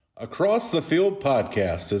Across the Field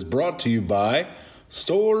podcast is brought to you by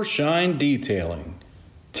Stoller Shine Detailing,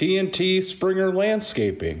 TNT Springer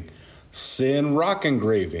Landscaping, Sin Rock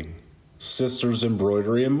Engraving, Sisters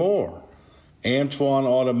Embroidery and more, Antoine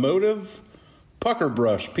Automotive, Pucker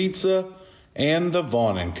Brush Pizza, and the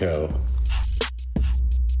Vaughn & Co.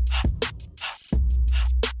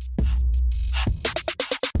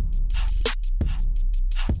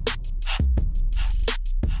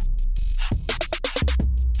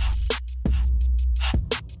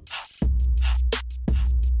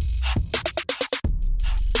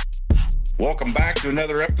 Welcome back to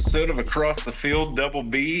another episode of Across the Field, Double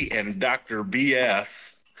B and Dr.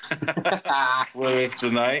 BS with us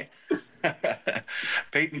tonight.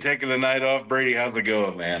 Peyton taking the night off. Brady, how's it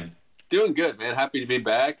going, man? Doing good, man. Happy to be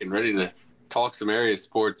back and ready to talk some area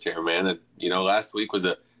sports here, man. And, last week was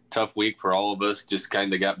a tough week for all of us. Just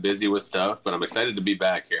kind of got busy with stuff, but I'm excited to be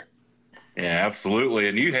back here. Yeah, absolutely.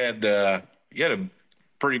 And you had a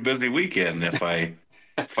pretty busy weekend, if I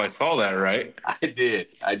saw that right. I did,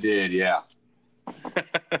 yeah.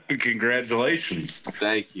 Congratulations.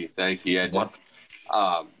 Thank you. I just,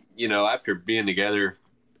 after being together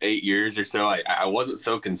 8 years or so, I wasn't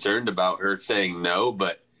so concerned about her saying no,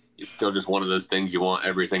 but it's still just one of those things you want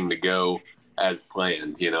everything to go as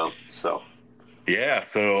planned, so. Yeah.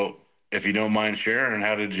 So if you don't mind sharing,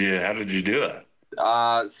 how did you do it?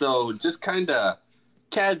 So just kind of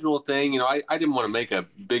casual thing, I didn't want to make a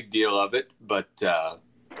big deal of it, but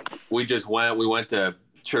we went to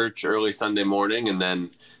church early Sunday morning, and then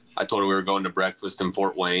I told her we were going to breakfast in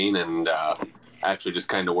Fort Wayne, and actually just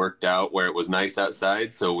kind of worked out where it was nice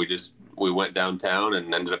outside. So we went downtown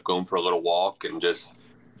and ended up going for a little walk and just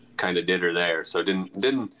kind of did her there. So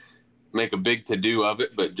didn't make a big to-do of it,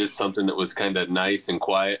 but just something that was kind of nice and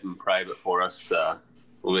quiet and private for us.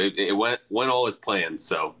 It went all as planned,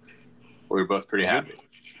 so we were both pretty happy.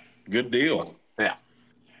 Good deal. Yeah.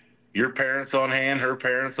 Your parents on hand, her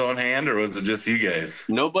parents on hand, or was it just you guys?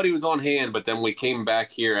 Nobody was on hand, but then we came back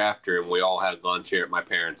here after, and we all had lunch here at my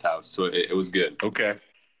parents' house, so it was good. Okay.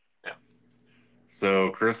 Yeah.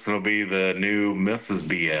 So Kristen will be the new Mrs.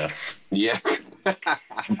 BS. Yeah.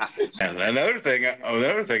 And another thing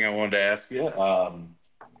I wanted to ask you,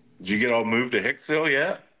 did you get all moved to Hicksville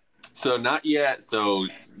yet? So not yet. So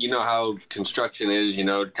you know how construction is,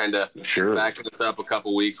 kind of backing us up a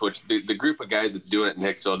couple weeks, which the group of guys that's doing it in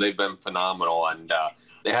Hicksville, they've been phenomenal. And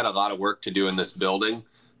they had a lot of work to do in this building.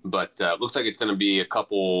 But looks like it's going to be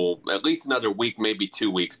at least another week, maybe 2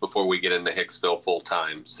 weeks before we get into Hicksville full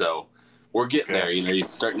time. So we're getting there. You're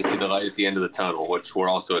starting to see the light at the end of the tunnel, which we're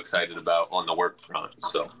also excited about on the work front.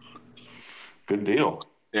 So good deal.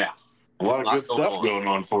 Yeah. A lot of good stuff going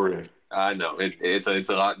on for you. I know it's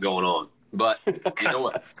a lot going on, but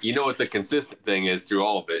you know what the consistent thing is through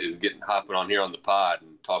all of it is hopping on here on the pod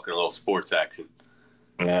and talking a little sports action.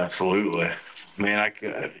 Yeah, absolutely, man.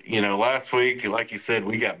 Last week, like you said,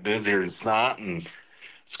 we got busier than snot, and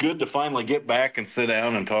it's good to finally get back and sit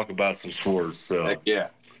down and talk about some sports. So heck yeah.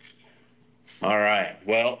 All right.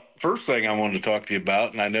 Well, first thing I wanted to talk to you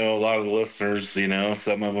about, and I know a lot of the listeners,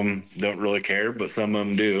 some of them don't really care, but some of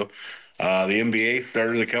them do. The NBA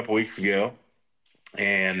started a couple weeks ago,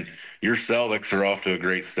 and your Celtics are off to a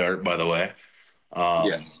great start, by the way.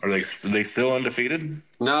 Yes. Are they still undefeated?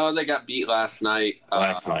 No, they got beat last night.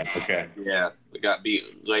 Last night, okay. Yeah, they got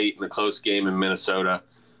beat late in a close game in Minnesota.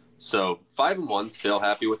 So 5-1, still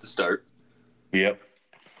happy with the start. Yep.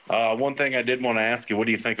 One thing I did want to ask you, what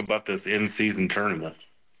do you think about this in-season tournament?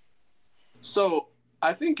 So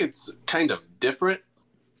I think it's kind of different,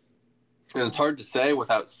 and it's hard to say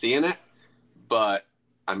without seeing it. But,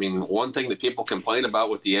 one thing that people complain about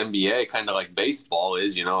with the NBA, kind of like baseball,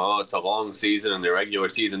 is, it's a long season and the regular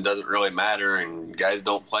season doesn't really matter and guys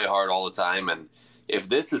don't play hard all the time. And if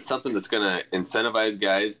this is something that's going to incentivize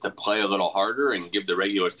guys to play a little harder and give the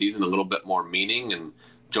regular season a little bit more meaning and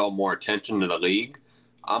draw more attention to the league,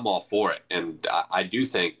 I'm all for it. And I do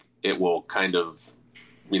think it will kind of,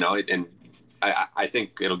 I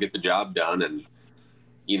think it'll get the job done. And,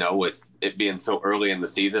 with it being so early in the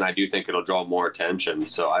season, I do think it'll draw more attention.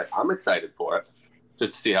 So I'm excited for it,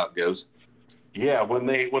 just to see how it goes. Yeah, when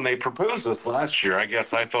they proposed this last year, I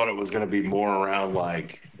guess I thought it was going to be more around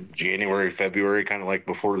like January, February, kind of like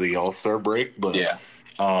before the All-Star break. But yeah,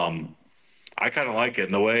 I kind of like it.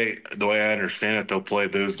 And the way I understand it, they'll play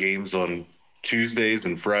those games on Tuesdays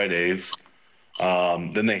and Fridays.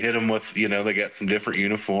 Then they hit them with, they got some different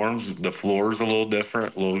uniforms. The floor's a little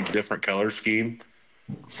different color scheme.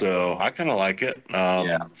 So I kind of like it.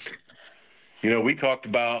 Yeah. We talked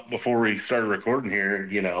about before we started recording here,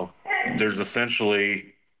 there's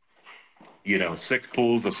essentially, 6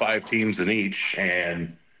 pools of 5 teams in each.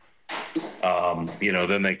 And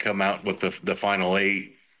Then they come out with the final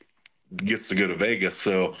 8 gets to go to Vegas.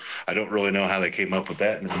 So I don't really know how they came up with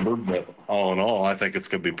that number, but all in all, I think it's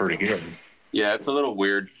going to be pretty good. Yeah, it's a little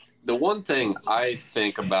weird. The one thing I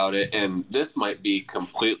think about it, and this might be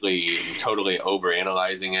completely and totally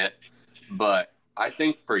overanalyzing it, but I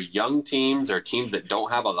think for young teams or teams that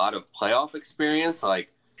don't have a lot of playoff experience, like,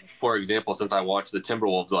 for example, since I watched the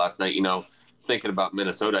Timberwolves last night, thinking about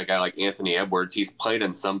Minnesota, a guy like Anthony Edwards, he's played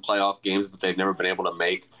in some playoff games, but they've never been able to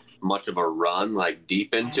make much of a run, like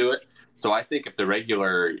deep into it. So I think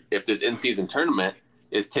if this in-season tournament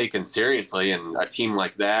is taken seriously and a team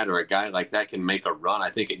like that or a guy like that can make a run, I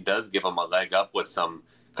think it does give them a leg up with some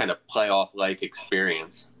kind of playoff-like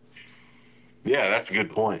experience. Yeah, that's a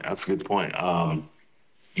good point. I'm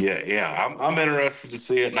interested to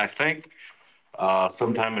see it, and I think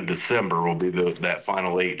sometime in December will be that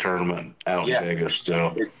final 8 tournament out in Vegas.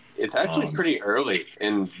 So it's actually pretty early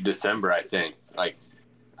in December, I think. I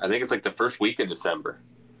think it's like the first week of December.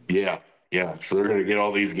 Yeah. So they're going to get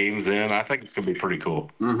all these games in. I think it's going to be pretty cool.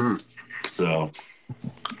 Mm-hmm. So,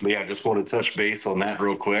 I just want to touch base on that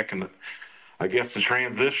real quick, and I guess the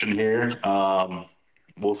transition here.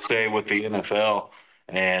 We'll stay with the NFL,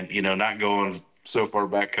 and not going so far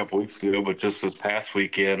back a couple weeks ago, but just this past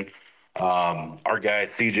weekend, our guy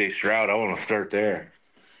C.J. Stroud. I want to start there.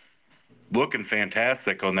 Looking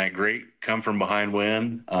fantastic on that great come from behind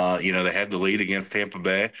win. They had the lead against Tampa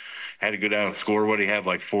Bay. Had to go down and score. What he had,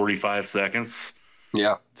 like 45 seconds.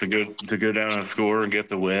 Yeah. To go down and score and get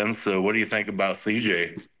the win. So, what do you think about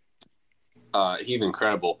CJ? He's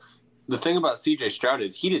incredible. The thing about CJ Stroud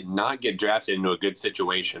is he did not get drafted into a good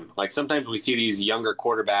situation. Like, sometimes we see these younger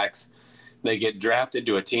quarterbacks, they get drafted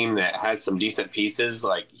to a team that has some decent pieces.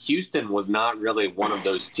 Like, Houston was not really one of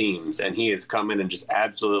those teams, and he has come in and just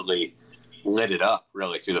absolutely lit it up,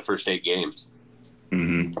 really, through the first 8 games.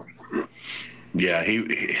 Mm-hmm. Yeah,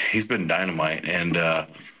 he's been dynamite, and I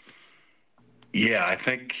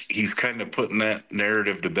think he's kind of putting that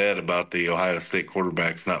narrative to bed about the Ohio State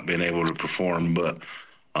quarterbacks not being able to perform. But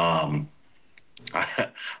I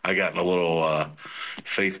got in a little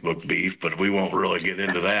Facebook beef, but we won't really get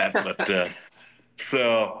into that. But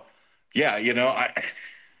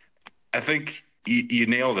I think you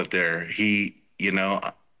nailed it there.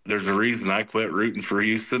 There's a reason I quit rooting for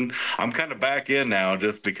Houston. I'm kind of back in now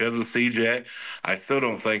just because of CJ. I still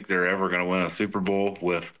don't think they're ever going to win a Super Bowl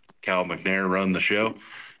with Cal McNair running the show.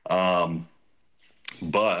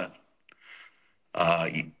 But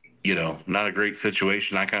not a great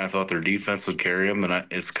situation. I kind of thought their defense would carry them, and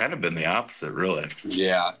it's kind of been the opposite, really.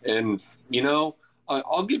 Yeah, and,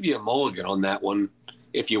 I'll give you a mulligan on that one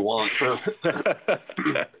if you want.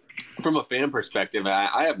 From a fan perspective,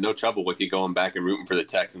 I have no trouble with you going back and rooting for the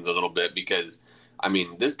Texans a little bit because,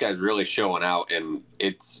 this guy's really showing out, and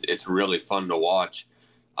it's really fun to watch.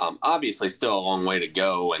 Obviously, still a long way to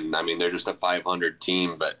go, and, they're just a 500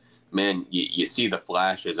 team, but, man, you see the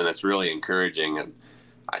flashes, and it's really encouraging, and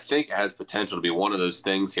I think it has potential to be one of those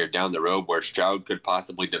things here down the road where Stroud could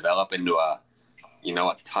possibly develop into a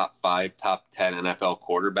top 5, top 10 NFL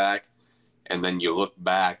quarterback, and then you look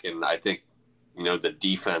back, and I think the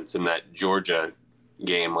defense in that Georgia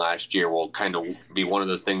game last year will kind of be one of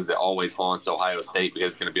those things that always haunts Ohio State because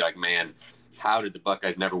it's going to be like, man, how did the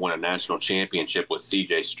Buckeyes never win a national championship with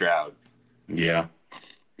C.J. Stroud? Yeah,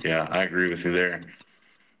 I agree with you there.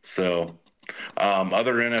 So,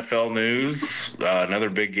 other NFL news, another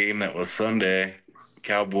big game that was Sunday,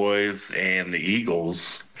 Cowboys and the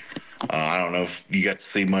Eagles. I don't know if you got to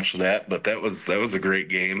see much of that, but that was a great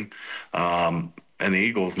game. And the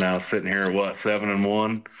Eagles now sitting here at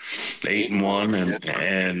 7-1, 8-1,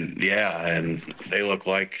 and they look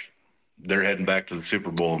like they're heading back to the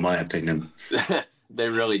Super Bowl, in my opinion. They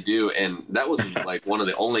really do, and that was like one of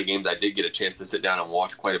the only games I did get a chance to sit down and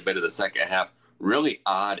watch quite a bit of the second half. Really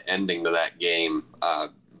odd ending to that game.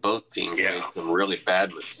 Both teams made some really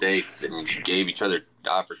bad mistakes and gave each other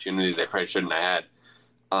opportunities they probably shouldn't have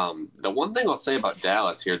had. The one thing I'll say about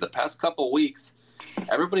Dallas here, the past couple of weeks,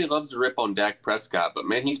 everybody loves to rip on Dak Prescott, but,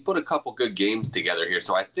 man, he's put a couple good games together here.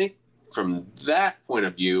 So I think from that point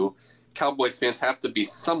of view, Cowboys fans have to be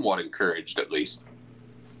somewhat encouraged, at least.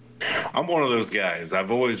 I'm one of those guys.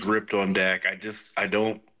 I've always ripped on Dak.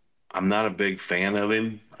 I'm not a big fan of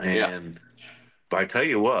him. But I tell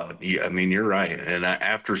you what, you're right. And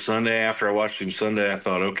after I watched him Sunday, I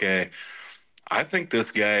thought, okay, I think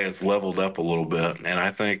this guy has leveled up a little bit, and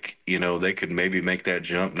I think, they could maybe make that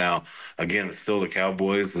jump. Now, again, it's still the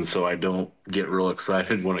Cowboys, and so I don't get real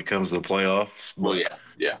excited when it comes to the playoffs. But,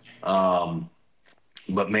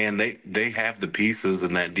 but man, they have the pieces,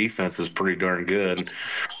 and that defense is pretty darn good,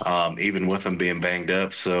 even with them being banged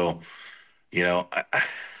up. So, you know,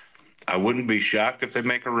 I wouldn't be shocked if they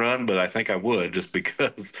make a run, but I think I would just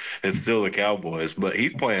because it's still the Cowboys. But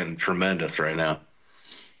he's playing tremendous right now.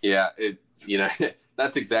 Yeah,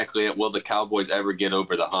 that's exactly it. Will the Cowboys ever get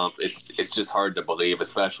over the hump? It's just hard to believe,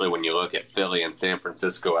 especially when you look at Philly and San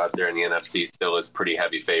Francisco out there in the NFC still as pretty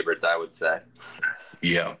heavy favorites, I would say.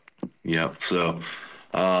 Yeah. Yeah. So,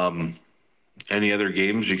 any other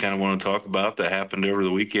games you kind of want to talk about that happened over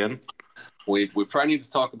the weekend? We probably need to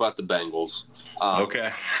talk about the Bengals. Okay.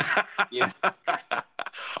 Yeah.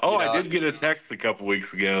 I did get a text a couple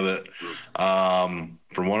weeks ago that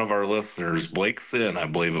from one of our listeners, Blake Sin, I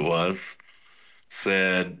believe it was,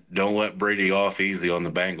 said, "Don't let Brady off easy on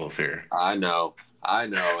the Bengals here." I know,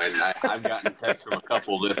 and I've gotten texts from a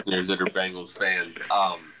couple of listeners that are Bengals fans.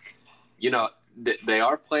 They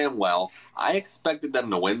are playing well. I expected them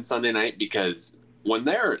to win Sunday night because when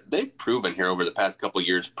they've proven here over the past couple of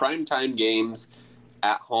years, primetime games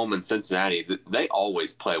at home in Cincinnati, they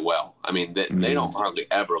always play well. I mean, they don't hardly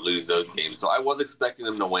ever lose those games. So I was expecting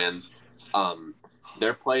them to win.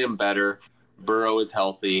 They're playing better. Burrow is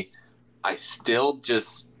healthy. I still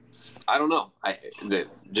I don't know. I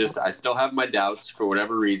still have my doubts for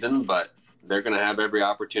whatever reason, but they're going to have every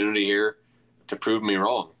opportunity here to prove me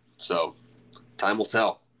wrong. So time will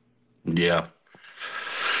tell. Yeah.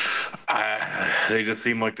 They just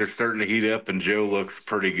seem like they're starting to heat up, and Joe looks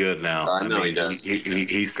pretty good now. I know he does.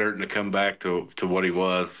 He's starting to come back to what he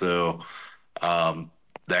was. So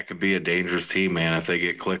that could be a dangerous team, man, if they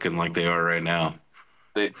get clicking like they are right now.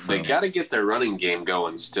 They got to get their running game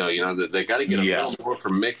going still. They got to get a little more for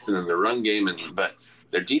Mixon in the run game, but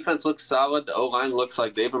their defense looks solid. The O-line looks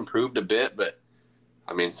like they've improved a bit, but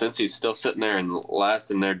I mean, since he's still sitting there and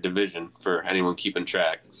last in their division for anyone keeping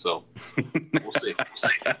track, so we'll see.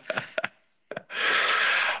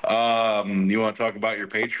 You want to talk about your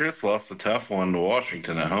Patriots? Lost a tough one to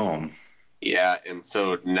Washington at home. Yeah, and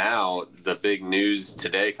so now the big news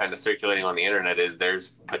today kind of circulating on the internet is there's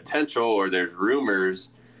potential or there's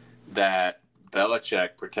rumors that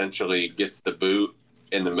Belichick potentially gets the boot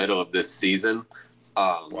in the middle of this season.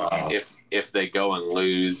 Wow. If they go and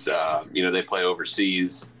lose, they play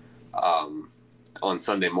overseas on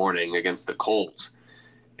Sunday morning against the Colts.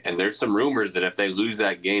 And there's some rumors that if they lose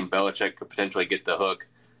that game, Belichick could potentially get the hook.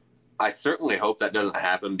 I certainly hope that doesn't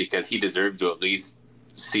happen because he deserves to at least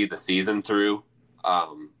see the season through. I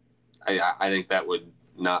think that would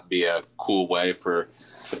not be a cool way for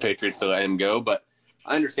the Patriots to let him go. But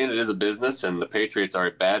I understand it is a business, and the Patriots are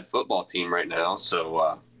a bad football team right now,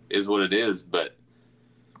 so is what it is. But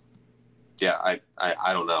yeah,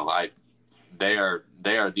 I don't know. They are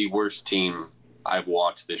the worst team I've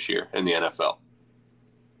watched this year in the NFL.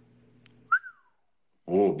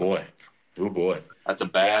 Oh boy. That's a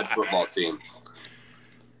bad football team.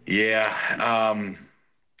 Yeah.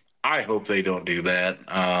 I hope they don't do that.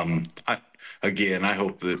 I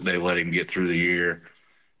hope that they let him get through the year,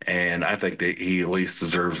 and I think that he at least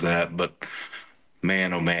deserves that. But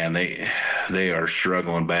man, oh man, they are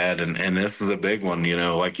struggling bad, and this is a big one.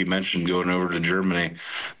 Like you mentioned, going over to Germany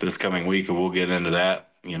this coming week, and we'll get into that.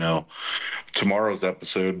 Tomorrow's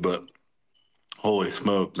episode. But holy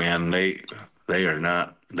smoke, man, they are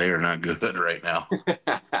not good right now.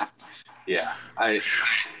 Yeah,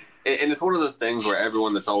 and it's one of those things where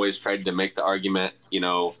everyone that's always tried to make the argument,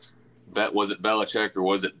 was it Belichick or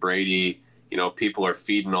was it Brady? People are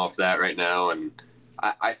feeding off that right now, and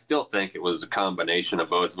I still think it was a combination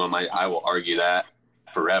of both of them. I will argue that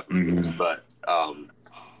forever, but he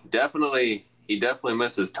definitely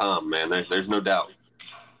misses Tom, man. There's no doubt.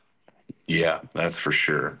 Yeah, that's for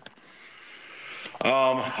sure.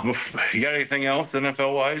 You got anything else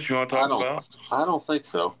NFL wise you want to talk about? I don't think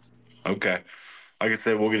so. Okay. Like I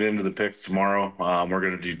said, we'll get into the picks tomorrow. We're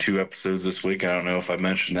going to do 2 episodes this week. I don't know if I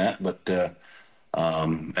mentioned that, but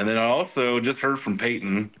and then I also just heard from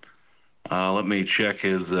Peyton. Let me check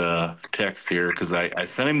his text here because I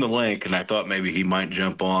sent him the link and I thought maybe he might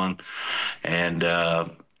jump on. And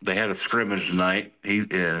they had a scrimmage tonight.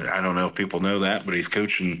 I don't know if people know that, but he's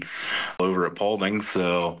coaching over at Paulding.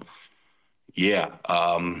 So yeah,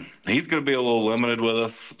 he's going to be a little limited with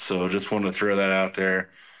us. So just wanted to throw that out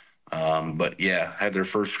there. But yeah, had their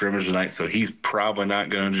first scrimmage tonight, so he's probably not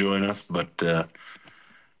going to join us, but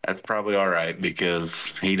that's probably all right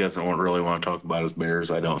because he doesn't really want to talk about his Bears,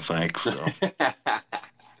 I don't think. So,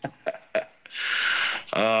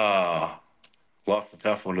 lost a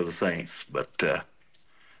tough one to the Saints, but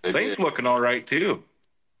Saints looking all right too.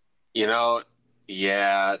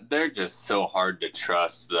 Yeah, they're just so hard to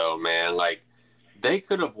trust, though, man. Like, they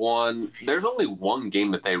could have won. There's only one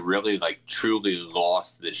game that they really, truly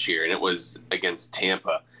lost this year, and it was against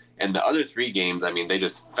Tampa. And the other 3 games, I mean, they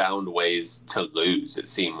just found ways to lose, it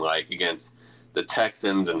seemed like, against the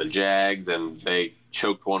Texans and the Jags, and they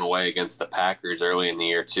choked one away against the Packers early in the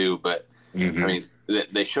year too. But, I mean,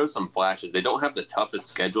 they show some flashes. They don't have the toughest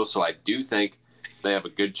schedule, so I do think they have a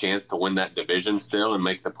good chance to win that division still and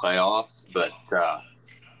make the playoffs. But,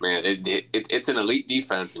 man, it's an elite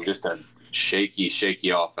defense and just a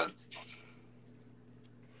shaky offense.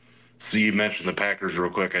 So you mentioned the Packers real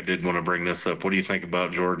quick. I did want to bring this up. What do you think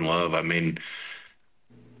about Jordan Love? I mean,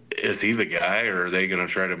 is he the guy, or are they going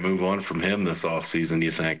to try to move on from him this offseason, do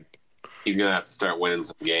you think? He's going to have to start winning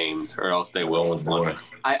some games, or else they will with one.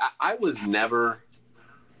 I was never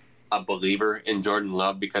a believer in Jordan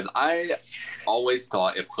Love because I always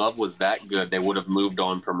thought if Love was that good, they would have moved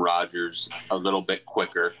on from Rodgers a little bit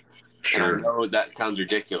quicker. Sure. And I know that sounds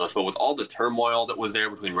ridiculous, but with all the turmoil that was there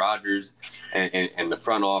between Rodgers and the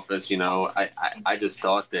front office, I just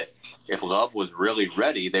thought that if Love was really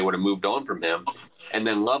ready, they would have moved on from him. And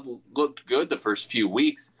then Love looked good the first few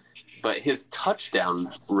weeks, but his touchdown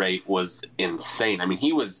rate was insane. I mean,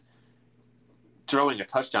 he was throwing a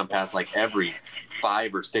touchdown pass like every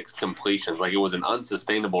 5 or 6 completions. Like, it was an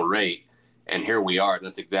unsustainable rate. And here we are.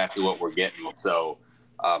 That's exactly what we're getting. So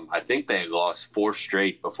I think they lost 4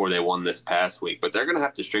 straight before they won this past week, but they're going to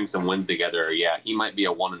have to string some wins together. Yeah, he might be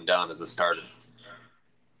a one and done as a starter.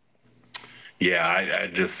 Yeah,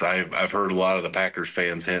 I've heard a lot of the Packers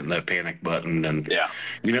fans hitting that panic button, and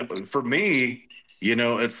for me,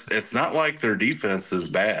 it's not like their defense is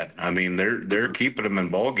bad. I mean, they're keeping them in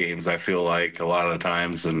ball games. I feel like a lot of the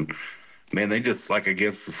times, and man, they just, like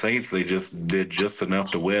against the Saints, they just did just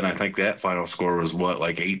enough to win. I think that final score was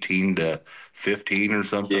like 18-15 or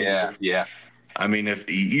something. Yeah. I mean, if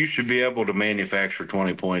you should be able to manufacture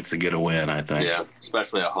 20 points to get a win, I think. Yeah,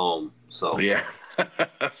 especially at home. So yeah.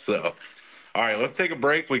 So, all right, let's take a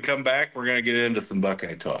break. We come back, we're going to get into some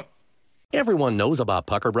Buckeye talk. Everyone knows about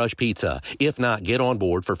Pucker Brush Pizza. If not, get on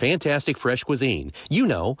board for fantastic fresh cuisine.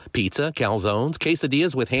 Pizza, calzones,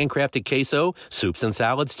 quesadillas with handcrafted queso, soups and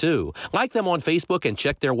salads too. Like them on Facebook and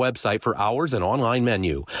check their website for hours and online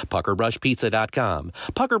menu. PuckerBrushPizza.com.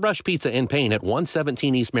 Pucker Brush Pizza in Payne at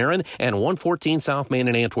 117 East Marin and 114 South Main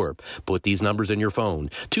in Antwerp. Put these numbers in your phone.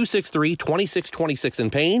 263-2626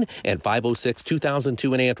 in Payne and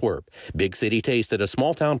 506-2002 in Antwerp. Big city taste at a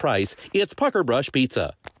small town price. It's Pucker Brush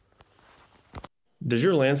Pizza. Does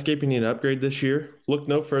your landscaping need an upgrade this year? Look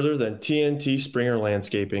no further than TNT Springer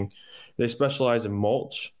Landscaping. They specialize in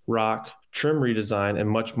mulch, rock, trim redesign, and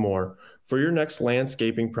much more. For your next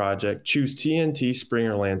landscaping project, choose TNT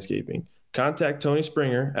Springer Landscaping. Contact Tony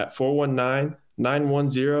Springer at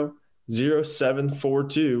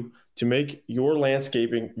 419-910-0742 to make your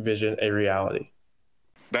landscaping vision a reality.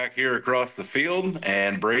 Back here across the field,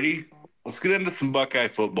 and Brady, let's get into some Buckeye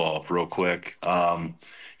football real quick.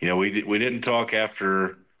 We didn't talk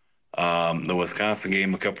after the Wisconsin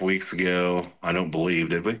game a couple weeks ago. I don't believe,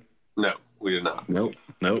 did we? No, we did not. Nope.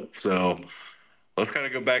 So let's kind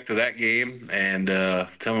of go back to that game and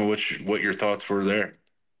tell me what your thoughts were there.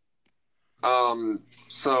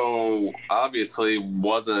 So obviously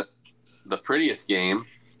wasn't the prettiest game.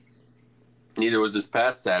 Neither was this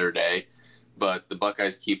past Saturday, but the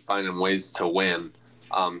Buckeyes keep finding ways to win.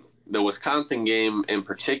 The Wisconsin game in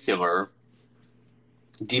particular,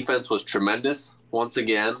 defense was tremendous once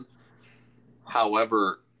again.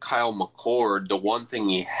 However, Kyle McCord, the one thing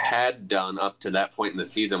he had done up to that point in the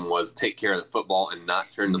season was take care of the football and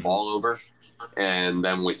not turn the ball over. And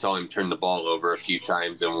then we saw him turn the ball over a few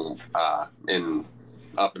times up in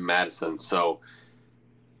Madison. So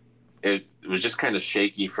it was just kind of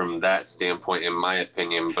shaky from that standpoint, in my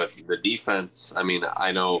opinion. But the defense, I mean,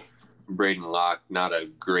 I know Braden Locke, not a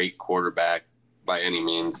great quarterback by any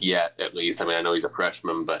means yet, at least. I mean, I know he's a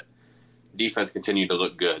freshman, but defense continued to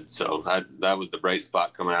look good. So that was the bright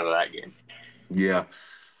spot coming out of that game. Yeah.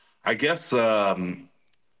 I guess I'll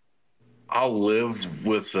live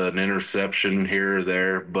with an interception here or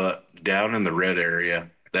there, but down in the red area,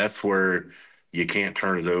 that's where you can't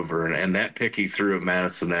turn it over. And that pick he threw at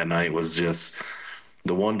Madison that night was just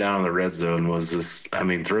the one down in the red zone was just, I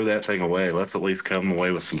mean, throw that thing away. Let's at least come away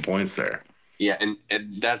with some points there. Yeah, and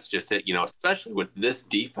that's just it, especially with this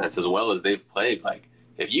defense as well as they've played. Like,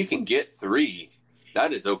 if you can get 3,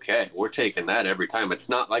 that is okay. We're taking that every time. It's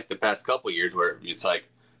not like the past couple of years where it's like,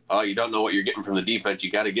 oh, you don't know what you're getting from the defense.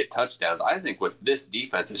 You got to get touchdowns. I think with this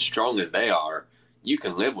defense, as strong as they are, you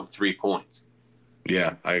can live with 3 points.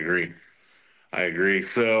 Yeah, I agree.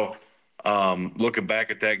 So, looking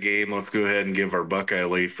back at that game, let's go ahead and give our Buckeye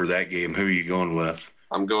lead for that game. Who are you going with?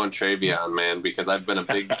 I'm going Travion, man, because I've been a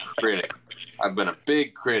big critic.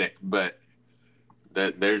 But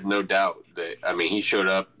there's no doubt that, I mean, he showed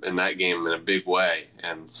up in that game in a big way.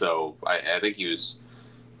 And so I think he was,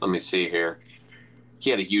 let me see here. He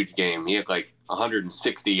had a huge game. He had like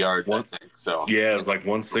 160 yards, I think. So yeah, it was like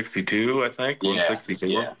 162, I think.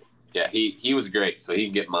 164. Yeah. He was great. So he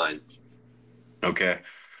can get mine. Okay.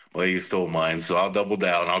 Well, you stole mine, so I'll double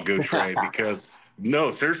down. I'll go Trey because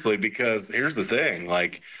no, seriously, because here's the thing: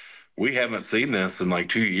 like, we haven't seen this in like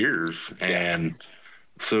 2 years, and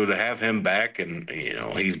so to have him back, and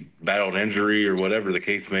he's battled injury or whatever the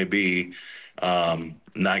case may be,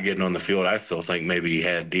 not getting on the field. I still think maybe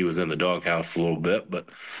he was in the doghouse a little bit, but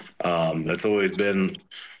that's always been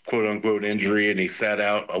quote unquote injury, and he sat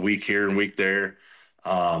out a week here and week there.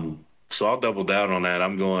 So I'll double down on that.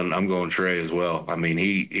 I'm going Trey as well. I mean,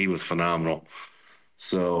 he was phenomenal.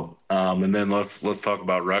 So, and then let's talk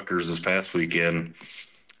about Rutgers this past weekend.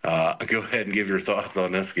 Go ahead and give your thoughts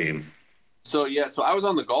on this game. So I was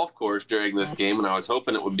on the golf course during this game, and I was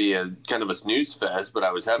hoping it would be a kind of a snooze fest, but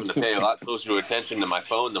I was having to pay a lot closer attention to my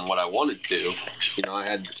phone than what I wanted to.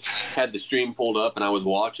 I had the stream pulled up and I was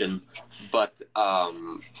watching, but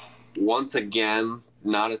once again,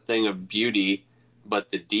 not a thing of beauty.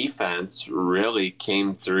 But the defense really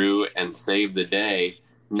came through and saved the day,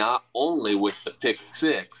 not only with the pick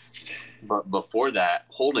six, but before that,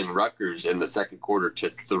 holding Rutgers in the second quarter to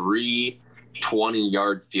 3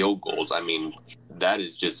 20-yard field goals. I mean, that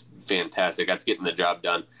is just fantastic. That's getting the job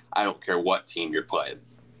done. I don't care what team you're playing.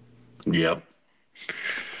 Yep.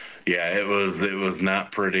 Yeah, it was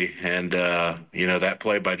not pretty. And, that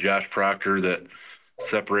play by Josh Proctor that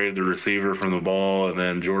separated the receiver from the ball, and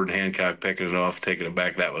then Jordan Hancock picking it off, taking it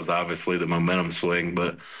back. That was obviously the momentum swing.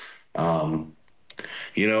 But,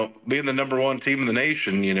 being the number one team in the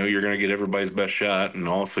nation, you're going to get everybody's best shot, and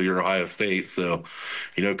also you're Ohio State. So,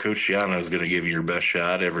 Coach Shiano is going to give you your best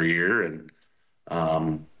shot every year. And,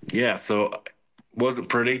 so it wasn't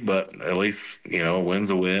pretty, but at least, a win's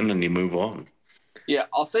a win and you move on. Yeah,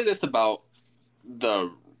 I'll say this about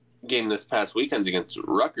the game this past weekend against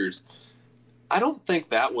Rutgers. I don't think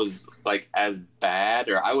that was like as bad,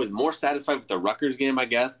 or I was more satisfied with the Rutgers game, I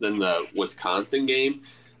guess, than the Wisconsin game.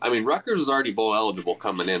 I mean, Rutgers was already bowl eligible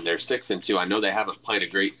coming in. They're 6-2. I know they haven't played a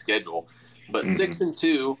great schedule, but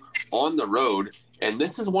 6-2 on the road. And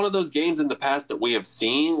this is one of those games in the past that we have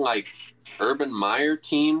seen like Urban Meyer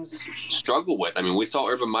teams struggle with. I mean, we saw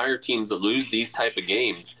Urban Meyer teams that lose these type of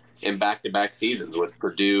games in back-to-back seasons with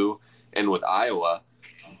Purdue and with Iowa.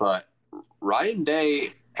 But Ryan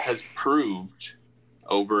Day has proved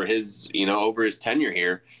over his tenure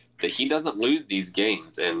here that he doesn't lose these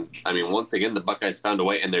games. And I mean, once again, the Buckeyes found a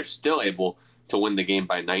way, and they're still able to win the game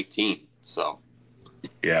by 19. So,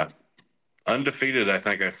 yeah, undefeated. I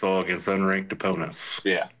think I saw against unranked opponents.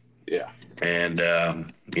 Yeah. And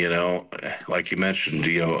like you mentioned,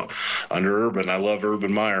 under Urban, I love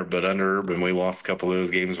Urban Meyer, but under Urban, we lost a couple of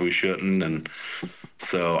those games we shouldn't, and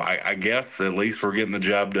so I guess at least we're getting the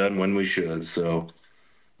job done when we should. So,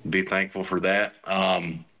 be thankful for that.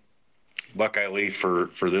 Buckeye Lee for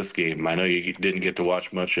this game. I know you didn't get to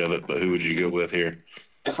watch much of it, but who would you go with here?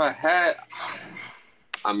 If I had,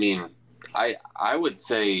 I mean, I would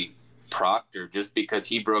say Proctor, just because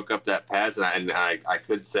he broke up that pass, and I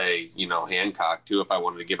could say Hancock too if I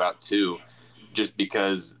wanted to give out two, just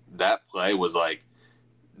because that play was like,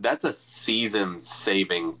 that's a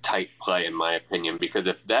season-saving type play in my opinion. Because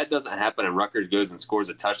if that doesn't happen and Rutgers goes and scores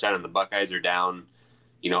a touchdown and the Buckeyes are down,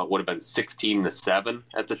 it would have been 16-7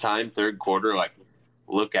 at the time, third quarter. Like,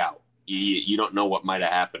 look out! You don't know what might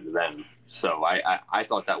have happened then. So I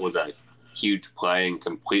thought that was a huge play and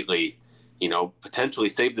completely, potentially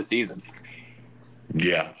saved the season.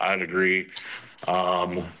 Yeah, I'd agree.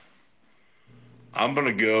 I'm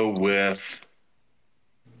gonna go with.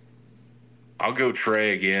 I'll go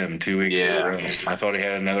Trey again 2 weeks in a row. I thought he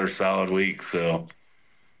had another solid week, so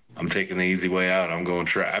I'm taking the easy way out. I'm going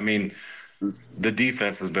Trey. I mean, the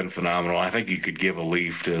defense has been phenomenal. I think you could give a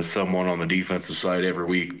leaf to someone on the defensive side every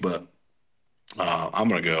week, but I'm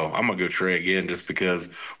gonna go Trey again just because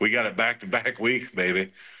we got it back-to-back weeks,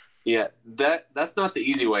 baby. Yeah, that's not the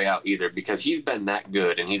easy way out either, because he's been that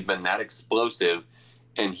good and he's been that explosive,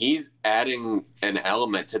 and he's adding an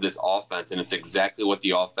element to this offense, and it's exactly what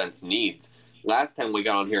the offense needs. Last time we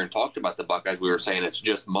got on here and talked about the Buckeyes, we were saying it's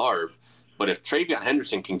just Marv, but if Travion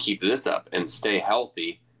Henderson can keep this up and stay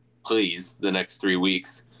healthy, please, the next 3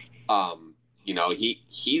 weeks,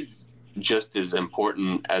 he's just as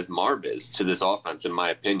important as Marv is to this offense, in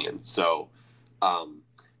my opinion. So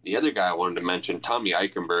the other guy I wanted to mention, Tommy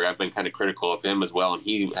Eichenberg, I've been kind of critical of him as well, and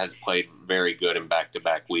he has played very good in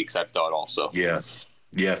back-to-back weeks, I've thought also. Yes.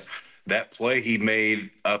 that play he made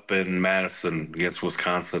up in Madison against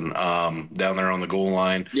Wisconsin, down there on the goal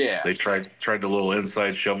line. Yeah. They tried the little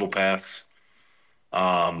inside shovel pass.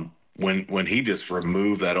 When he just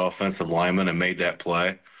removed that offensive lineman and made that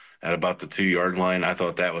play at about the 2-yard line, I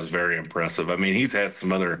thought that was very impressive. I mean, he's had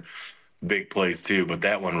some other big plays too, but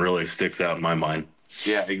that one really sticks out in my mind.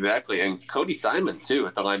 Yeah, exactly. And Cody Simon too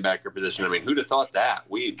at the linebacker position. I mean, who'd have thought that?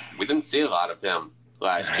 We didn't see a lot of him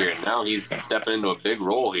last year, and now he's stepping into a big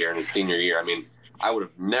role here in his senior year. I mean, I would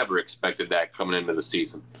have never expected that coming into the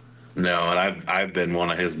season. No, and I've been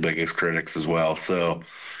one of his biggest critics as well. So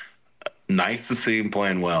nice to see him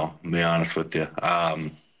playing well, to be honest with you.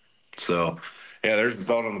 So yeah, there's the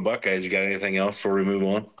thought on the Buckeyes. You got anything else before we move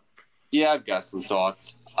on? Yeah, I've got some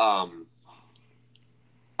thoughts.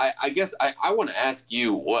 I guess I want to ask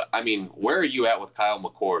you where are you at with Kyle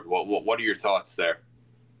McCord? What are your thoughts there?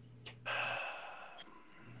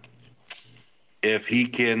 If he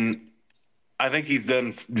can, I think he's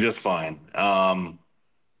done just fine. I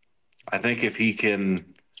think if he can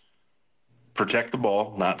protect the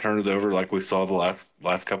ball, not turn it over like we saw the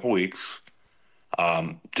last couple weeks,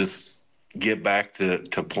 just get back to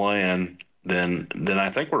playing, then I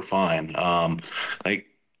think we're fine.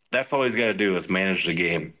 That's all he's got to do is manage the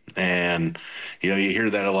game. And, you hear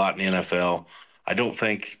that a lot in the NFL. I don't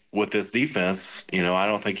think with this defense, I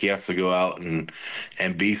don't think he has to go out and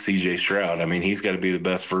be C.J. Stroud. I mean, he's got to be the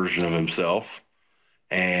best version of himself.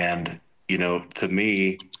 And, to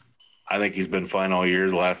me, I think he's been fine all year.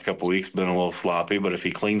 The last couple of weeks been a little sloppy, but if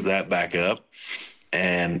he cleans that back up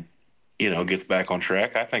and, gets back on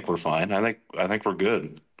track, I think we're fine. I think we're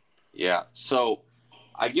good. Yeah. So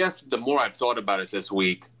I guess the more I've thought about it this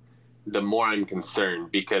week, the more I'm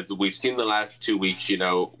concerned, because we've seen the last 2 weeks, he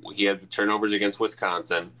has the turnovers against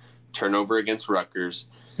Wisconsin, turnover against Rutgers,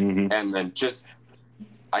 and then just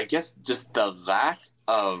the lack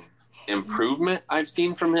of improvement I've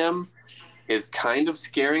seen from him is kind of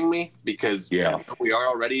scaring me, because we are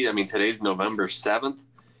already, today's November 7th,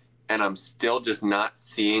 and I'm still just not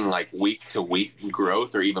seeing like week to week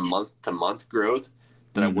growth or even month to month growth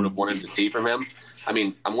that I would have wanted to see from him. I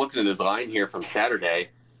mean, I'm looking at his line here from Saturday.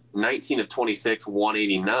 19 of 26,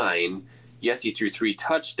 189. Yes, he threw 3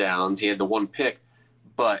 touchdowns. He had the 1 pick.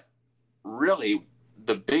 But really,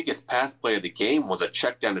 the biggest pass play of the game was a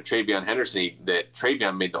check down to Travion Henderson that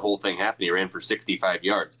Travion made the whole thing happen. He ran for 65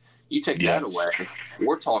 yards. You take that away,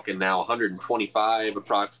 we're talking now 125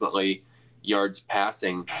 approximately yards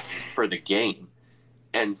passing for the game.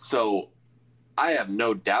 And so I have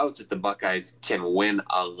no doubts that the Buckeyes can win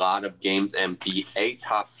a lot of games and be a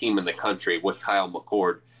top team in the country with Kyle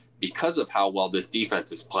McCord, because of how well this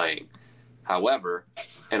defense is playing. However,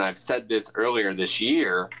 and I've said this earlier this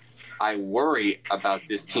year, I worry about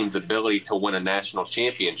this team's ability to win a national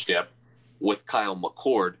championship with Kyle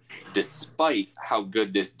McCord, despite how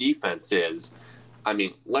good this defense is. I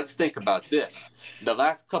mean, let's think about this. The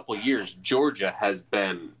last couple of years, Georgia has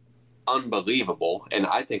been unbelievable, and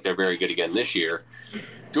I think they're very good again this year.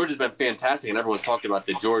 Georgia's been fantastic, and everyone's talked about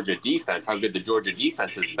the Georgia defense, how good the Georgia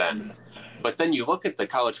defense has been. But then you look at the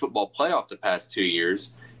college football playoff the past 2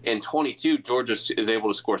 years. In 22, Georgia is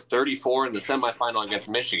able to score 34 in the semifinal against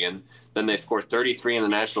Michigan. Then they score 33 in the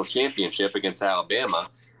national championship against Alabama.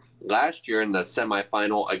 Last year in the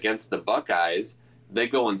semifinal against the Buckeyes, they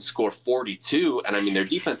go and score 42. And, their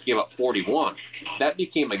defense gave up 41. That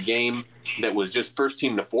became a game that was just first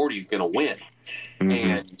team to 40 is going to win.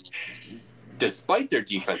 And despite their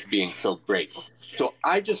defense being so great. So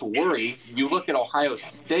I just worry, you look at Ohio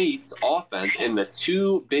State's offense in the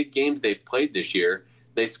 2 big games they've played this year,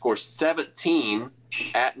 they score 17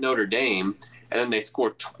 at Notre Dame, and then they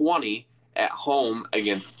score 20 at home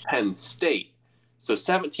against Penn State. So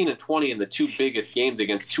 17 and 20 in the 2 biggest games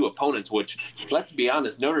against 2 opponents, which, let's be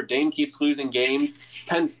honest, Notre Dame keeps losing games.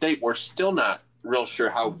 Penn State, we're still not real sure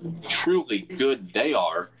how truly good they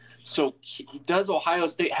are. So does Ohio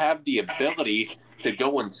State have the ability to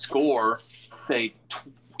go and score, say,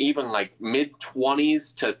 even like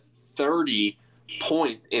mid-20s to 30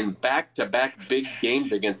 points in back-to-back big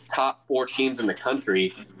games against top 4 teams in the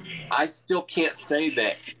country? I still can't say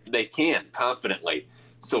that they can confidently.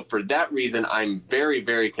 So for that reason, I'm very,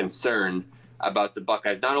 very concerned about the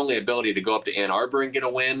Buckeyes, not only ability to go up to Ann Arbor and get a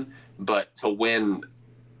win, but to win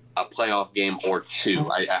a playoff game or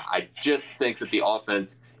 2. I just think that the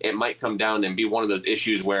offense, it might come down and be one of those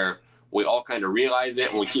issues where we all kind of realize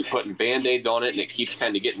it and we keep putting Band-Aids on it and it keeps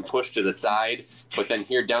kind of getting pushed to the side. But then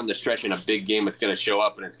here down the stretch in a big game, it's going to show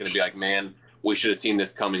up and it's going to be like, man, we should have seen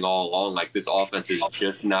this coming all along. Like, this offense is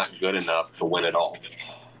just not good enough to win it all.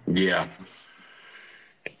 Yeah.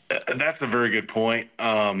 That's a very good point.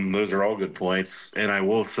 Those are all good points. And I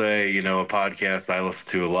will say, a podcast I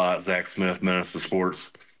listen to a lot, Zach Smith, Minnesota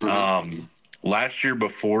Sports. Last year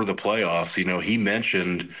before the playoffs, he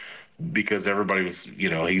mentioned, because everybody was,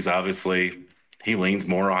 he's obviously, he leans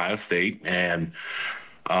more Ohio State, and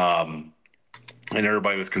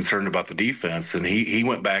everybody was concerned about the defense. And he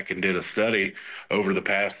went back and did a study over the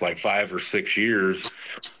past like 5 or 6 years.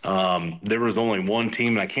 There was only one team,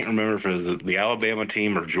 and I can't remember if it was the Alabama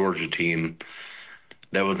team or Georgia team,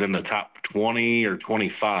 that was in the top 20 or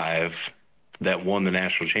 25 that won the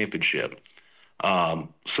national championship.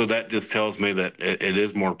 So that just tells me that it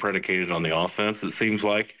is more predicated on the offense, it seems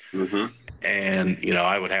like. Mm-hmm. And,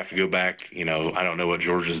 I would have to go back, I don't know what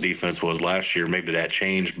Georgia's defense was last year. Maybe that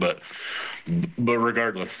changed, but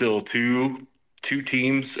regardless, still two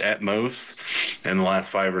teams at most in the last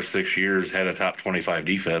 5 or 6 years had a top 25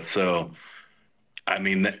 defense. So, I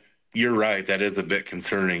mean, you're right. That is a bit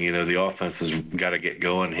concerning. The offense has got to get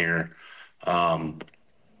going here.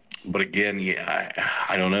 But again,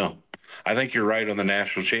 I don't know. I think you're right on the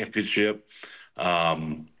national championship.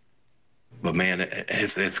 But man,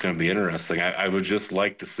 it's going to be interesting. I would just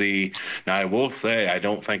like to see. Now, I will say I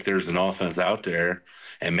don't think there's an offense out there,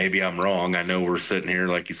 and maybe I'm wrong. I know we're sitting here,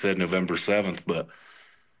 like you said, November 7th, but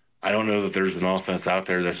I don't know that there's an offense out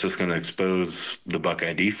there that's just going to expose the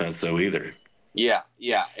Buckeye defense, though, either. Yeah,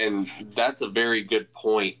 and that's a very good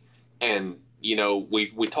point. And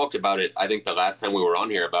we talked about it, I think, the last time we were on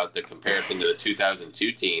here, about the comparison to the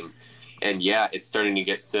 2002 team. And yeah, it's starting to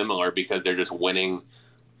get similar because they're just winning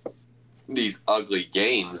these ugly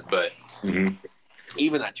games. But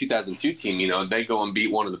even that 2002 team, they go and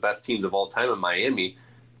beat one of the best teams of all time in Miami.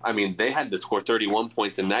 I mean, they had to score 31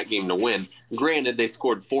 points in that game to win. Granted, they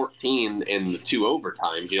scored 14 in the 2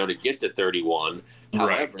 overtimes, to get to 31.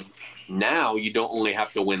 Right. However, now you don't only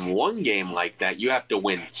have to win one game like that; you have to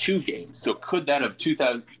win 2 games. So could that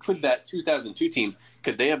 2002 team,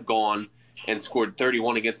 could they have gone and scored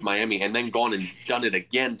 31 against Miami and then gone and done it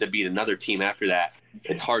again to beat another team after that?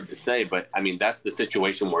 It's hard to say, but I mean, that's the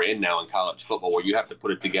situation we're in now in college football, where you have to put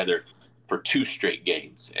it together for 2 straight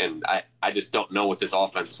games. And I just don't know with this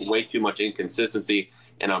offense. Way too much inconsistency,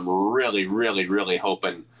 and I'm really, really, really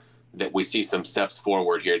hoping that we see some steps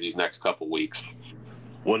forward here these next couple weeks.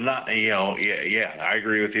 Well, yeah, I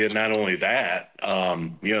agree with you. Not only that,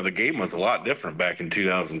 the game was a lot different back in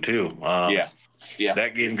 2002. Yeah.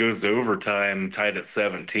 That game goes to overtime, tied at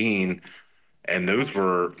 17, and those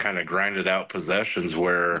were kind of grinded out possessions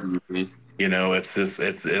where, it's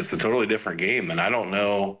a totally different game. And I don't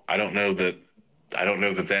know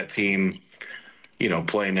that team,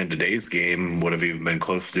 playing in today's game would have even been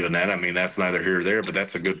close to doing that. I mean, that's neither here or there, but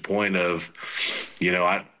that's a good point of,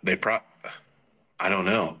 I don't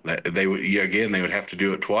know. They would have to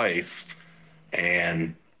do it twice,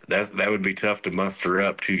 and that would be tough to muster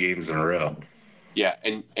up 2 games in a row. Yeah,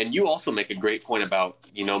 and you also make a great point about,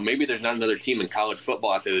 maybe there's not another team in college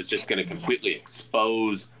football out there that's just going to completely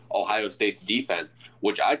expose Ohio State's defense,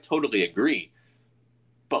 which I totally agree.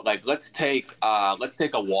 But let's take a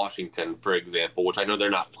Washington, for example, which I know they're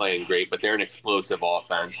not playing great, but they're an explosive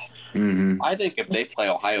offense. Mm-hmm. I think if they play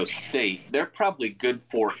Ohio State, they're probably good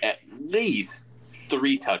for at least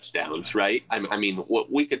 3 touchdowns, right? I mean,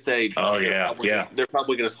 what we could say. Oh yeah, they're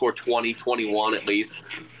probably going to score 20, 21 at least.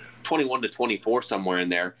 21 to 24, somewhere in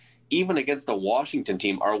there. Even against the Washington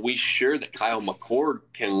team, are we sure that Kyle McCord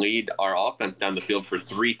can lead our offense down the field for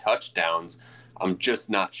 3 touchdowns? I'm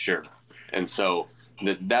just not sure. And so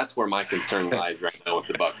that's where my concern lies right now with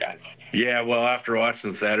the Buckeyes. Yeah, well, after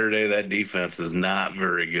watching Saturday, that defense is not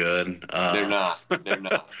very good. They're not.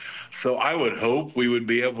 So I would hope we would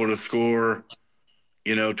be able to score,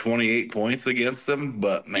 28 points against them.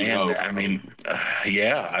 But, man, I mean,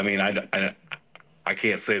 I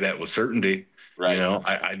can't say that with certainty. Right.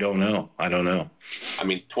 I don't know. I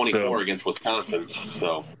mean, 24 against Wisconsin.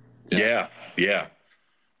 So yeah.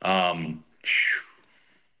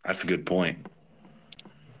 That's a good point.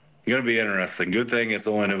 Going to be interesting. Good thing it's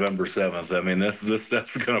only November 7th. I mean, this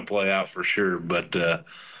stuff's going to play out for sure. But going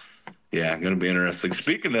to be interesting.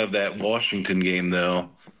 Speaking of that Washington game, though,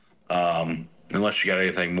 unless you got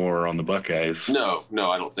anything more on the Buckeyes. No,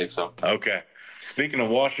 I don't think so. Okay. Speaking of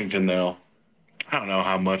Washington, though, I don't know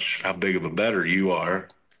how big of a bettor you are.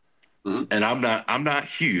 Mm-hmm. And I'm not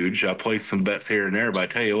huge. I play some bets here and there, but I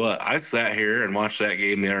tell you what, I sat here and watched that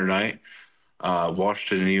game the other night,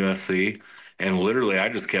 Washington and USC, and literally I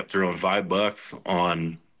just kept throwing $5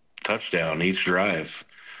 on touchdown each drive.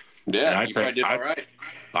 Yeah, you probably did all right.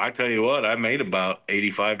 I tell you what, I made about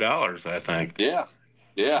 $85, I think. Yeah.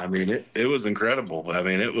 I mean, it was incredible. I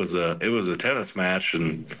mean, it was a tennis match,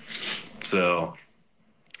 and so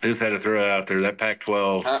Just had to throw it out there. That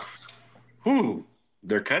Pac-12, How,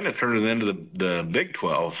 they're kind of turning into the Big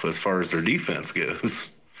 12 as far as their defense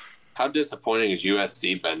goes. how disappointing has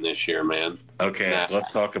USC been this year, man? Okay,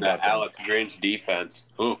 let's talk That about that. Alex Grinch defense.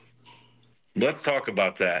 Ooh. Let's talk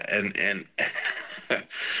about that. And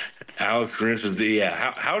Alex Grinch is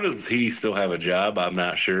how does he still have a job? I'm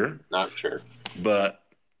not sure. Not sure. But,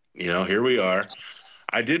 here we are.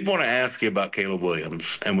 I did want to ask you about Caleb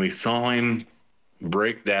Williams, and we saw him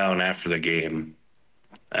break down after the game.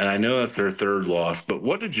 And I know that's their third loss, but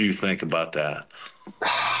what did you think about that?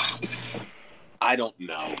 I don't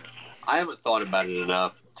know. I haven't thought about it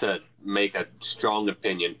enough to make a strong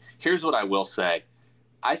opinion. Here's what I will say.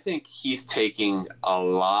 I think he's taking a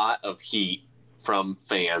lot of heat from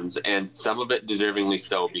fans, and some of it deservingly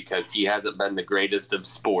so, because he hasn't been the greatest of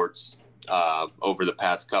sports over the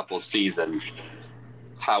past couple of seasons.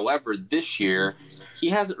 However, this year, he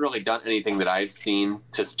hasn't really done anything that I've seen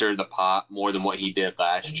to stir the pot more than what he did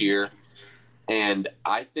last year. And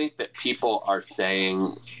I think that people are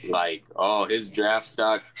saying, like, oh, his draft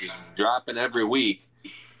stock is dropping every week.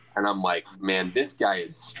 And I'm like, man, this guy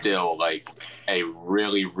is still, like, a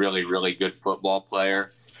really, really, really good football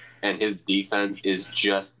player. And his defense is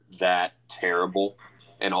just that terrible.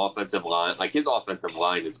 And offensive line, like, his offensive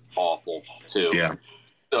line is awful, too. Yeah.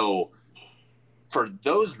 So for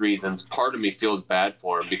those reasons, part of me feels bad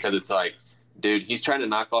for him, because it's like, dude, he's trying to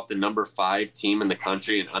knock off the number 5 team in the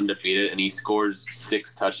country and undefeated, and he scores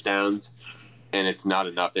 6 touchdowns, and it's not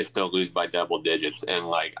enough. They still lose by double digits. And,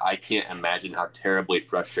 like, I can't imagine how terribly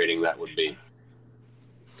frustrating that would be.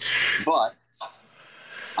 But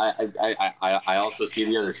I also see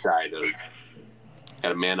the other side of got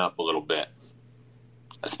to man up a little bit,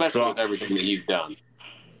 especially with everything that he's done.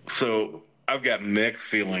 So I've got mixed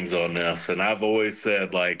feelings on this, and I've always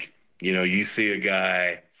said, like, you see a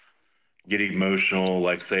guy get emotional,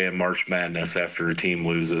 like, say, in March Madness after a team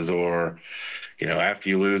loses, or, after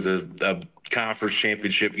you lose a conference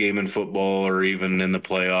championship game in football, or even in the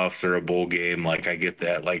playoffs or a bowl game. Like, I get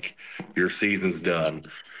that. Like, your season's done.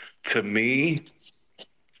 To me,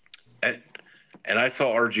 and I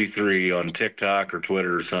saw RG3 on TikTok or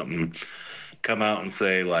Twitter or something come out and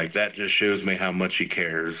say, like, that just shows me how much he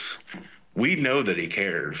cares. We know that he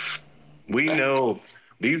cares. We know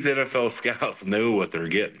these NFL scouts know what they're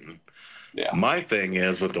getting. Yeah. My thing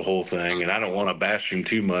is with the whole thing, and I don't want to bash him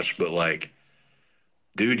too much, but, like,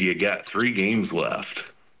 dude, you got 3 games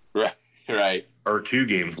left. Right. Or 2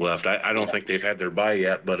 games left. I don't think they've had their bye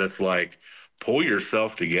yet, but it's like, pull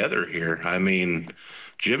yourself together here. I mean,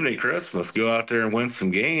 Jiminy Christmas, go out there and win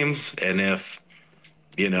some games. And if,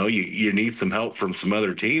 you need some help from some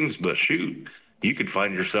other teams, but shoot, you could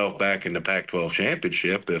find yourself back in the Pac-12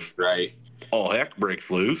 championship if all heck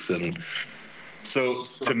breaks loose. And so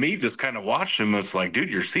to me, just kind of watching him, it's like,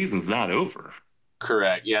 dude, your season's not over.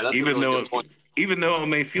 Correct. Yeah, that's even a really though good point. Even though it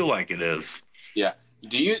may feel like it is. Yeah.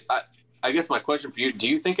 Do you? I guess my question for you: do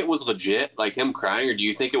you think it was legit, like him crying, or do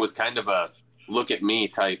you think it was kind of a "look at me"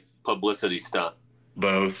 type publicity stunt?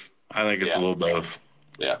 Both. I think it's a little both.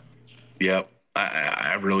 Yeah. Yep.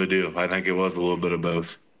 I really do. I think it was a little bit of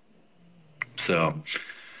both. So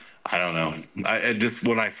I don't know. I just,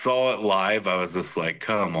 when I saw it live, I was just like,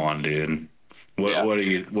 "Come on, dude! What are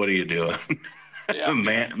you doing? Yeah.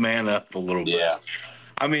 man up a little bit." Yeah.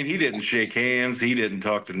 I mean, he didn't shake hands. He didn't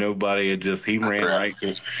talk to nobody. He ran right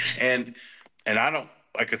to, and I don't,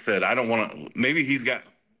 like I said, I don't want to. Maybe he's got.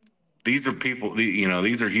 These are people.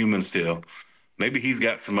 These are humans too. Maybe he's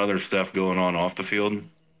got some other stuff going on off the field.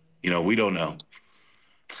 We don't know.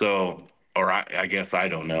 So, or I guess I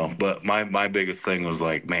don't know. But my biggest thing was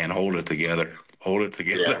like, man, hold it together. Hold it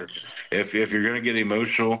together. Yeah. If you're gonna get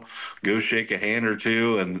emotional, go shake a hand or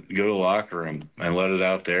two and go to the locker room and let it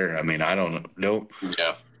out there. I mean, I don't know.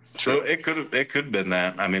 Yeah. So it could have been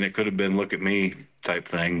that. I mean, it could have been look at me type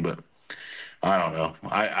thing, but I don't know.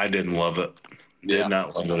 I didn't love it. Did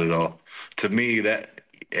not love it at all. To me, that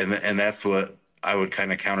and that's what I would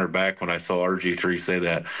kind of counter back when I saw RG3 say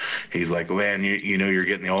that. He's like, man, you're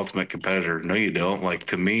getting the ultimate competitor. No, you don't. Like,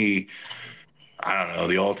 to me, I don't know.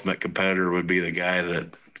 The ultimate competitor would be the guy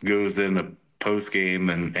that goes in the post game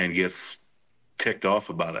and gets ticked off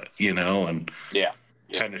about it, and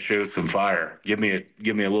kind of shows some fire. Give me a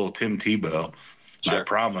little Tim Tebow. Sure. I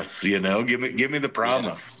promise, give me the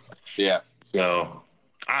promise. Yeah. So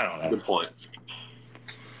I don't know. Good point.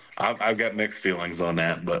 I've got mixed feelings on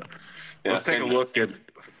that, but let's take a look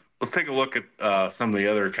at some of the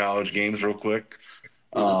other college games real quick.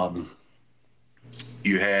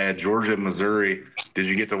 You had Georgia, Missouri. Did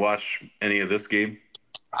you get to watch any of this game?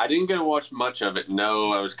 I didn't get to watch much of it.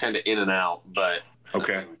 No, I was kind of in and out, but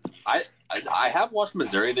Okay. I have watched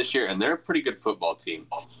Missouri this year, and they're a pretty good football team.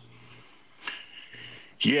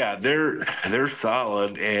 Yeah, they're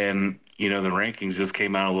solid, and the rankings just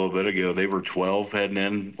came out a little bit ago. They were 12 heading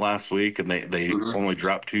in last week, and they only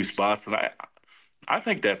dropped 2 spots, and I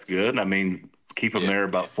think that's good. I mean, keep them there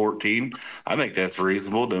about 14. I think that's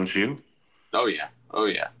reasonable, don't you? Oh yeah.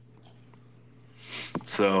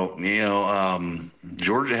 So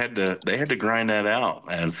Georgia had to grind that out,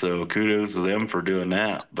 and so kudos to them for doing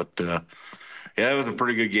that. But yeah, it was a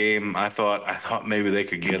pretty good game. I thought maybe they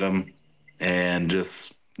could get them, and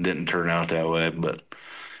just didn't turn out that way. But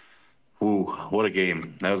ooh, what a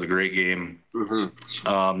game! That was a great game.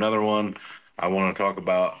 Another one I want to talk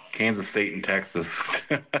about: Kansas State and Texas.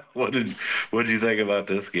 what did you think about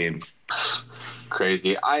this game?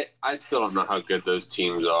 Crazy. I still don't know how good those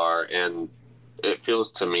teams are, and it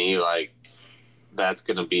feels to me like that's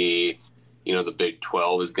going to be, the Big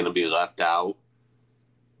 12 is going to be left out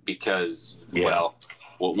because, well,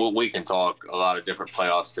 we can talk a lot of different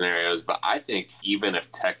playoff scenarios, but I think even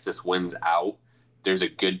if Texas wins out, there's a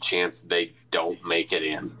good chance they don't make it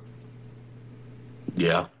in.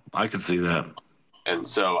 Yeah, I could see that. And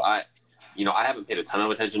so I haven't paid a ton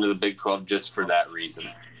of attention to the Big 12 just for that reason.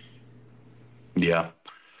 Yeah.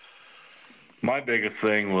 My biggest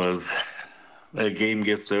thing was the game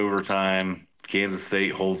gets to overtime. Kansas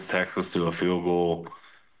State holds Texas to a field goal.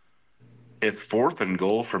 It's 4th and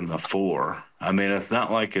goal from the 4. I mean, it's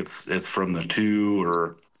not like it's from the 2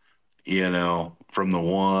 or, from the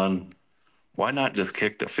 1. Why not just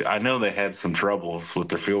kick the – I know they had some troubles with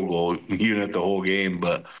their field goal unit the whole game,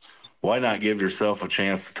 but why not give yourself a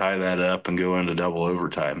chance to tie that up and go into double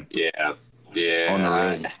overtime? Yeah. On the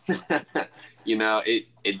road.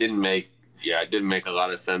 It didn't make a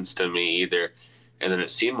lot of sense to me either. And then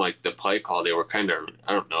it seemed like the play call, they were kind of,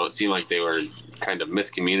 I don't know, it seemed like they were kind of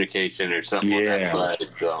miscommunication or something on that play.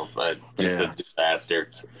 So, but just a disaster.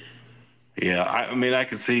 Yeah, I mean, I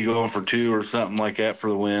could see going for 2 or something like that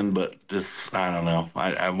for the win, but just, I don't know.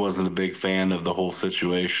 I wasn't a big fan of the whole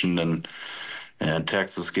situation, and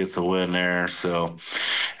Texas gets a win there. So,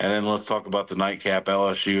 and then let's talk about the nightcap,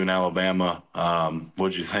 LSU and Alabama.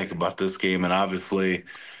 What'd you think about this game? And obviously,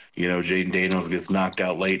 Jaden Daniels gets knocked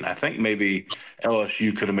out late. And I think maybe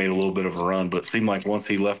LSU could have made a little bit of a run, but it seemed like once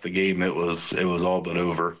he left the game, it was all but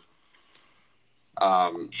over.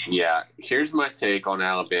 Yeah, here's my take on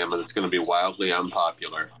Alabama that's going to be wildly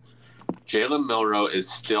unpopular. Jalen Milroe is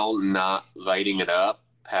still not lighting it up,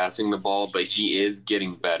 passing the ball, but he is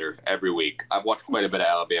getting better every week. I've watched quite a bit of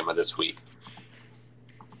Alabama this week.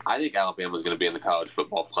 I think Alabama's going to be in the college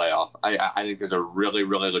football playoff. I think there's a really,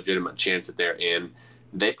 really legitimate chance that they're in.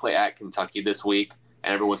 They play at Kentucky this week,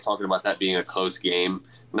 and everyone's talking about that being a close game.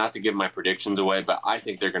 Not to give my predictions away, but I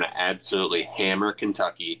think they're going to absolutely hammer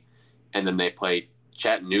Kentucky, and then they play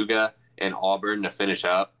Chattanooga and Auburn to finish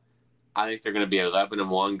up. I think they're going to be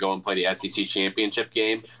 11-1, go and play the SEC championship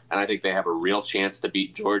game, and I think they have a real chance to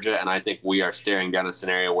beat Georgia, and I think we are staring down a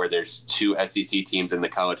scenario where there's 2 SEC teams in the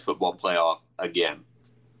college football playoff again.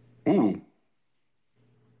 Ooh.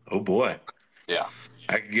 Oh, boy. Yeah.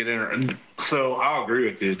 I could get in. So I'll agree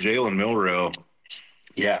with you. Jalen Milroe,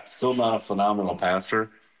 yeah, still not a phenomenal passer,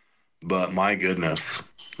 but my goodness.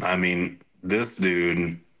 I mean, this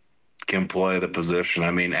dude can play the position.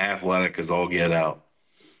 I mean, athletic is all get out.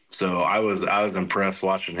 So I was impressed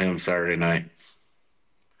watching him Saturday night.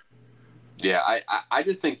 Yeah, I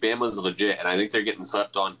just think Bama's legit, and I think they're getting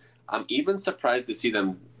slept on. I'm even surprised to see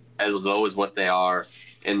them as low as what they are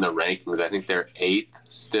in the rankings. I think they're 8th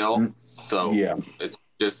still. So yeah, it's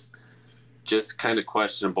just kind of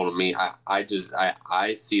questionable to me.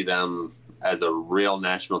 I see them as a real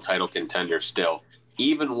national title contender still,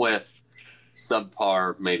 even with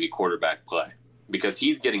subpar maybe quarterback play, because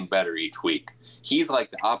he's getting better each week. He's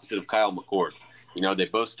like the opposite of Kyle McCord. They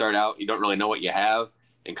both start out, you don't really know what you have,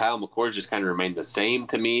 and Kyle McCord's just kind of remained the same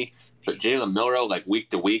to me. But Jalen Milroe, like week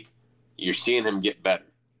to week, you're seeing him get better.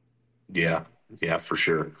 Yeah, for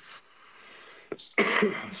sure.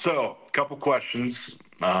 So, a couple questions.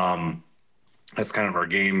 That's kind of our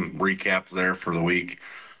game recap there for the week.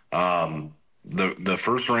 The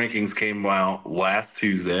first rankings came out last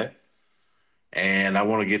Tuesday, and I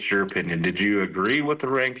want to get your opinion. Did you agree with the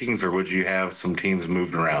rankings, or would you have some teams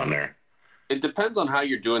moving around there? It depends on how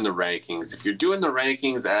you're doing the rankings. If you're doing the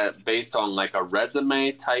rankings based on like a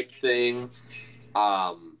resume type thing,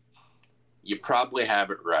 you probably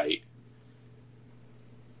have it right.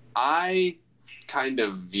 I kind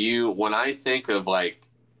of view, when I think of like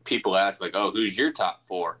people ask like, oh, who's your top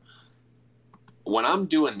 4? When I'm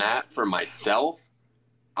doing that for myself,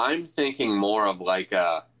 I'm thinking more of like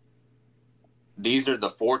these are the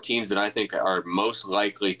 4 teams that I think are most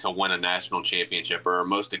likely to win a national championship or are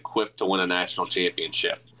most equipped to win a national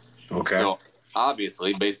championship. Okay. So,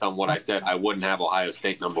 obviously, based on what I said, I wouldn't have Ohio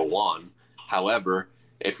State number 1. However,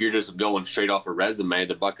 if you're just going straight off a resume,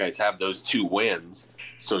 the Buckeyes have those 2 wins.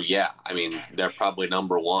 So, yeah, I mean, they're probably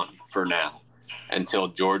number 1 for now until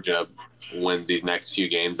Georgia wins these next few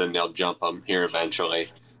games, and they'll jump them here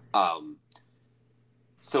eventually.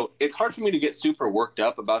 So it's hard for me to get super worked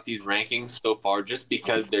up about these rankings so far just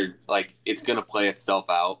because they're like it's going to play itself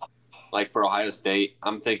out. Like for Ohio State,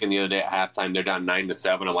 I'm thinking the other day at halftime they're down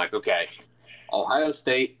 9-7. I'm like, okay, Ohio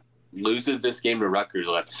State loses this game to Rutgers,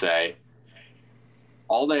 let's say.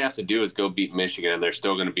 All they have to do is go beat Michigan, and they're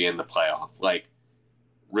still going to be in the playoff. Like,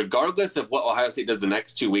 regardless of what Ohio State does the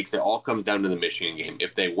next 2 weeks, it all comes down to the Michigan game.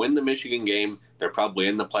 If they win the Michigan game, they're probably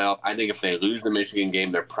in the playoff. I think if they lose the Michigan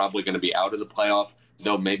game, they're probably going to be out of the playoff.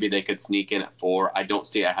 Though maybe they could sneak in at 4. I don't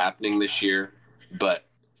see it happening this year. But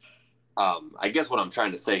I guess what I'm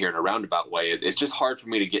trying to say here in a roundabout way is it's just hard for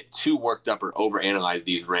me to get too worked up or overanalyze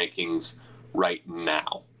these rankings right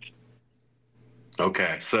now.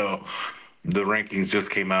 Okay, so the rankings just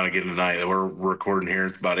came out again tonight. We're recording here.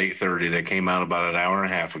 It's about 8:30. They came out about an hour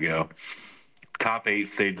and a half ago. Top 8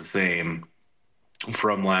 stayed the same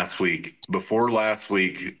from last week. Before last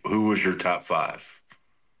week, who was your top 5?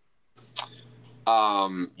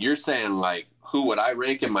 You're saying like who would I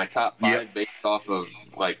rank in my top 5 based off of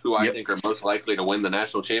like who I think are most likely to win the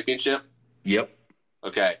national championship? Yep.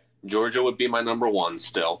 Okay. Georgia would be my number 1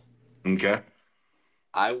 still. Okay.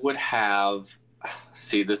 I would have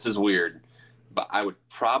this is weird, but I would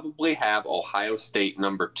probably have Ohio State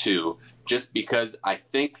number 2 just because I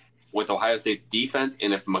think with Ohio State's defense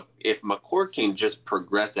and if McCord can just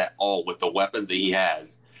progress at all with the weapons that he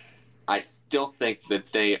has, I still think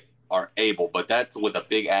that they are able, but that's with a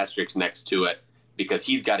big asterisk next to it because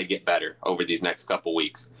he's got to get better over these next couple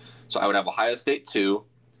weeks. So I would have Ohio State 2.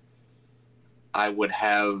 I would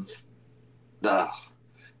have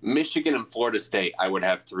Michigan and Florida State. I would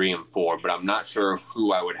have 3 and 4, but I'm not sure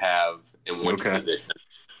who I would have in which position.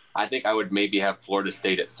 I think I would maybe have Florida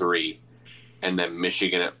State at 3 and then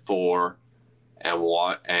Michigan at 4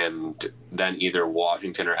 and then either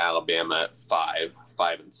Washington or Alabama at 5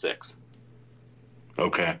 and 6.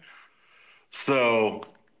 Okay. So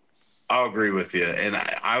I'll agree with you. And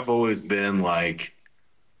I've always been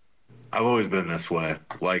this way.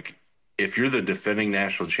 Like, if you're the defending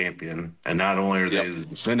national champion, and not only are they the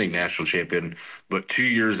defending national champion, but 2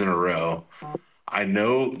 years in a row, I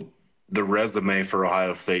know the resume for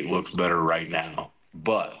Ohio State looks better right now.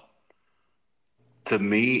 But to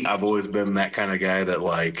me, I've always been that kind of guy that,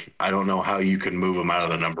 like, I don't know how you can move them out of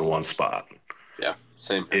the number 1 spot. Yeah,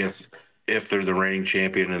 same. If they're the reigning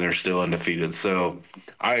champion and they're still undefeated. So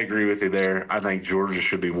I agree with you there. I think Georgia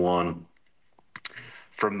should be 1.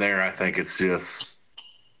 From there, I think it's just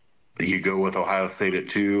you go with Ohio State at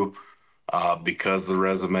 2 because of the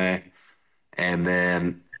resume. And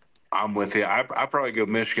then I'm with you. I probably go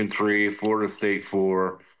Michigan 3, Florida State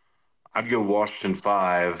 4. I'd go Washington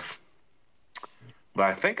 5. But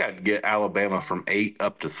I think I'd get Alabama from 8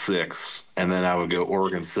 up to 6. And then I would go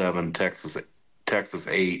Oregon 7, Texas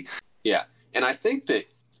 8. Yeah, and I think that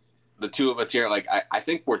the two of us here, like, I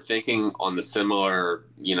think we're thinking on the similar,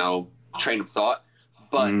 train of thought.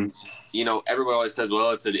 But, everybody always says, well,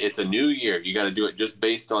 it's a new year. You got to do it just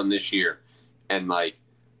based on this year. And, like,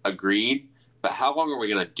 agreed. But how long are we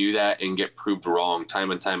going to do that and get proved wrong time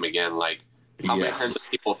and time again? Like, how many times have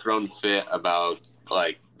people thrown fit about,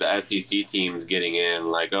 like, the SEC teams getting in?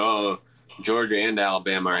 Like, oh, Georgia and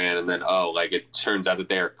Alabama are in. And then, it turns out that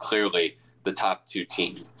they are clearly the top 2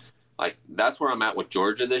 teams. Like, that's where I'm at with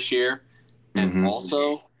Georgia this year. And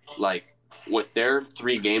also, like, with their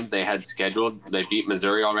 3 games they had scheduled, they beat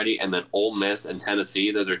Missouri already, and then Ole Miss and Tennessee,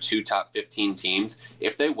 they're their 2 top 15 teams.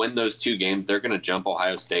 If they win those 2 games, they're going to jump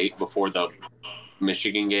Ohio State before the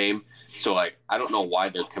Michigan game. So, like, I don't know why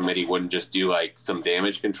the committee wouldn't just do, like, some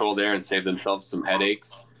damage control there and save themselves some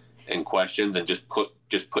headaches and questions and just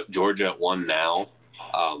put Georgia at 1 now.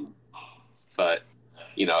 But,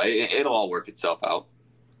 it'll all work itself out.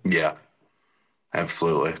 Yeah,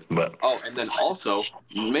 absolutely. But and then also,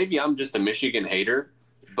 maybe I'm just a Michigan hater,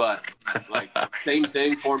 but like same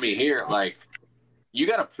thing for me here. Like, you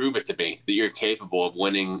got to prove it to me that you're capable of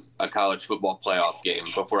winning a college football playoff game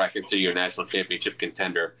before I consider you a national championship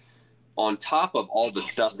contender. On top of all the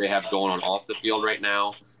stuff they have going on off the field right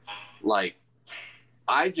now, like,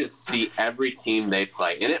 I just see every team they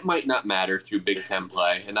play, and it might not matter through Big Ten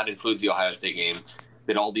play, and that includes the Ohio State game,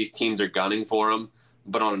 that all these teams are gunning for them.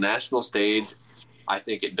 But on a national stage, I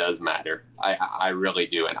think it does matter. I really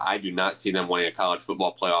do. And I do not see them winning a college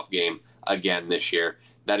football playoff game again this year.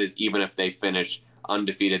 That is even if they finish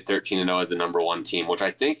undefeated 13-0 as the number one team, which I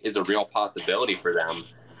think is a real possibility for them.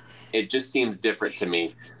 It just seems different to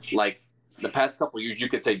me. Like the past couple of years, you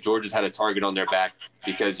could say Georgia's had a target on their back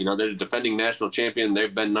because, they're the defending national champion.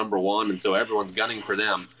 They've been number one. And so everyone's gunning for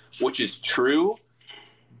them, which is true.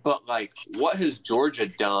 But, what has Georgia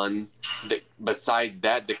done that besides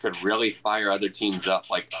that could really fire other teams up?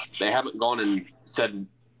 They haven't gone and said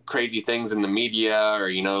crazy things in the media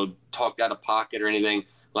or, talked out of pocket or anything.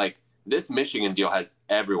 This Michigan deal has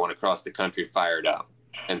everyone across the country fired up.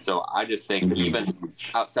 And so I just think even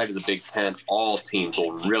outside of the Big Ten, all teams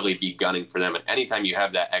will really be gunning for them. And anytime you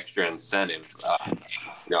have that extra incentive,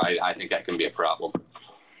 I think that can be a problem.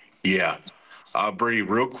 Yeah. Brady,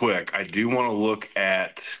 real quick, I do want to look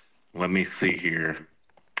at, let me see here.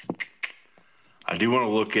 I do want to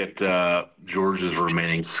look at Georgia's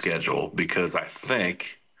remaining schedule because I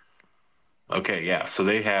think, so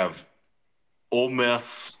they have Ole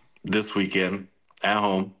Miss this weekend at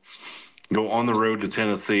home, go on the road to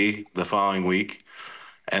Tennessee the following week,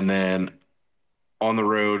 and then on the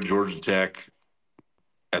road, Georgia Tech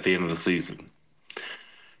at the end of the season.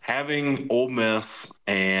 Having Ole Miss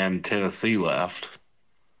and Tennessee left,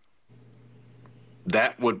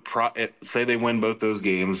 that would say they win both those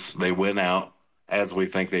games, they win out, as we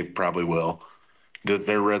think they probably will. Does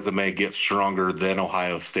their resume get stronger than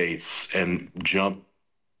Ohio State's and jump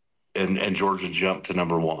and Georgia jump to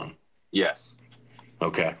number one? Yes.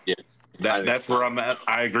 Okay. Yes. That's where I'm at.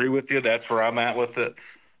 I agree with you. That's where I'm at with it.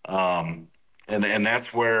 And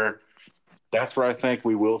that's where I think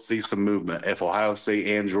we will see some movement. If Ohio State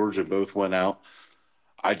and Georgia both went out,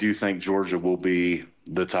 I do think Georgia will be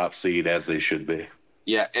the top seed as they should be.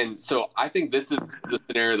 Yeah, and so I think this is the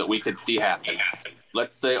scenario that we could see happen.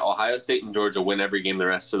 Let's say Ohio State and Georgia win every game the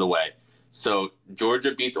rest of the way. So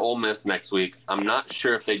Georgia beats Ole Miss next week. I'm not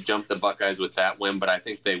sure if they jump the Buckeyes with that win, but I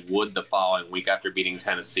think they would the following week after beating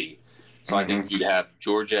Tennessee. So I think you'd have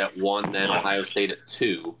Georgia at 1, then Ohio State at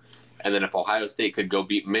 2. And then if Ohio State could go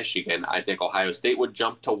beat Michigan, I think Ohio State would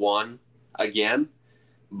jump to 1 again.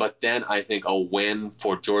 But then I think a win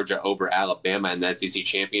for Georgia over Alabama in the SEC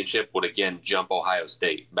championship would again jump Ohio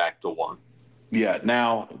State back to 1. Yeah,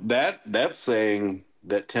 now that's saying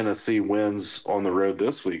that Tennessee wins on the road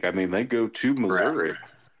this week. I mean, they go to Missouri.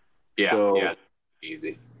 Correct. Yeah, so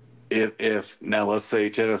easy. If now let's say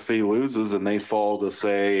Tennessee loses and they fall to,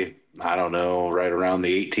 say, I don't know, right around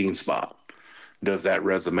the 18 spot, does that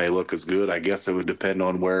resume look as good? I guess it would depend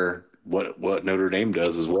on what Notre Dame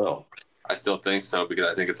does as well. I still think so because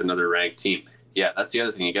I think it's another ranked team. Yeah, that's the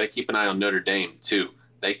other thing. You got to keep an eye on Notre Dame too.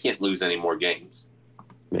 They can't lose any more games.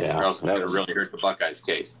 Yeah, or else it's going to really hurt the Buckeyes'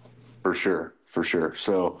 case. For sure.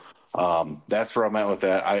 So that's where I'm at with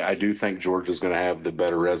that. I do think Georgia's going to have the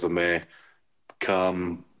better resume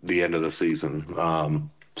come the end of the season.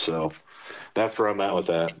 So that's where I'm at with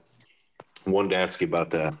that. I wanted to ask you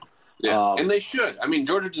about that. Yeah, and they should. I mean,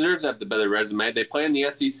 Georgia deserves to have the better resume. They play in the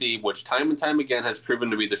SEC, which time and time again has proven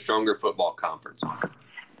to be the stronger football conference.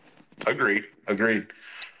 Agreed.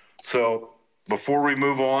 So before we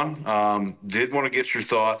move on, did want to get your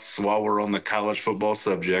thoughts while we're on the college football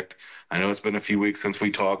subject. I know it's been a few weeks since we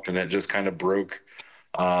talked, and it just kind of broke,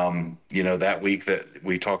 that week that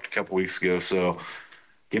we talked a couple weeks ago. So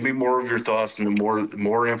give me more of your thoughts, and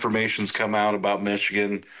more information's come out about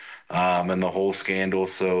Michigan and the whole scandal.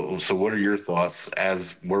 So what are your thoughts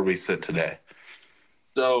as where we sit today?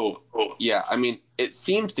 So, yeah, I mean, it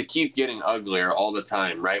seems to keep getting uglier all the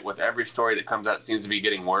time, right? With every story that comes out, it seems to be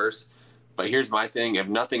getting worse. But here's my thing. If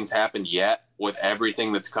nothing's happened yet with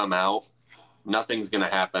everything that's come out, nothing's going to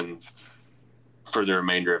happen for the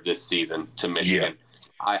remainder of this season to Michigan.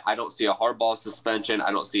 Yeah. I don't see a Harbaugh suspension.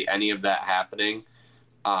 I don't see any of that happening.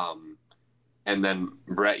 And then,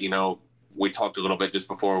 Brett, we talked a little bit just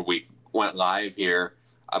before we went live here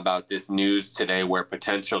about this news today where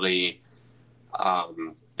potentially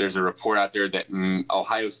there's a report out there that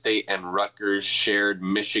Ohio State and Rutgers shared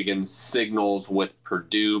Michigan's signals with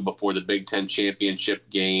Purdue before the Big Ten championship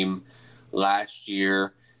game last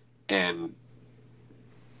year and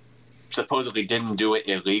supposedly didn't do it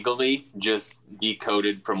illegally, just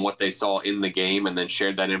decoded from what they saw in the game and then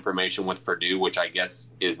shared that information with Purdue, which I guess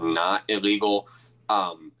is not illegal.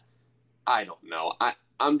 I don't know.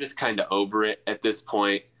 I'm just kind of over it at this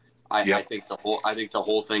point. I think the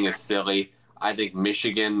whole thing is silly. I think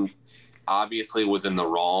Michigan obviously was in the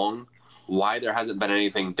wrong. Why there hasn't been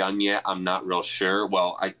anything done yet, I'm not real sure.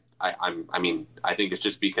 Well, I think it's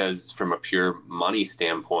just because from a pure money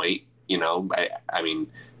standpoint, I mean,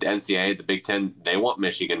 the NCAA, the Big Ten, they want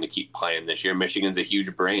Michigan to keep playing this year. Michigan's a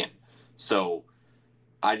huge brand. So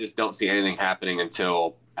I just don't see anything happening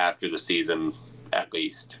until after the season, at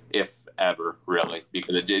least, if ever, really,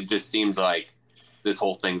 because it just seems like this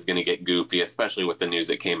whole thing's going to get goofy, especially with the news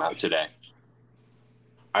that came out today.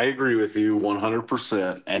 I agree with you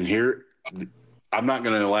 100%. And here, I'm not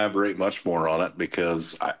going to elaborate much more on it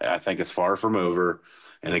because I think it's far from over.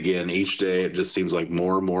 And again, each day it just seems like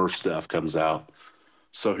more and more stuff comes out.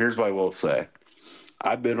 So here's what I will say.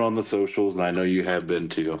 I've been on the socials, and I know you have been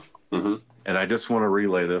too. Mm-hmm. And I just want to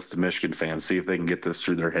relay this to Michigan fans, see if they can get this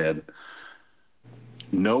through their head.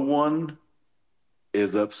 No one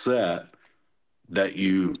is upset that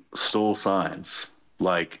you stole signs.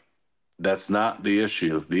 Like, that's not the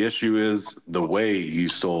issue. The issue is the way you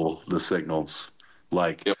stole the signals.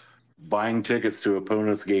 Like, buying tickets to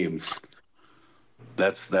opponents' games.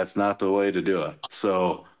 That's not the way to do it.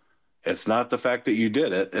 So it's not the fact that you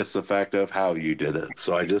did it. It's the fact of how you did it.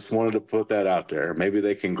 So I just wanted to put that out there. Maybe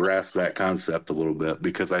they can grasp that concept a little bit,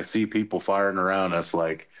 because I see people firing around us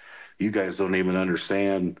like, you guys don't even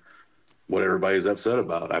understand what everybody's upset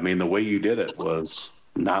about. I mean, the way you did it was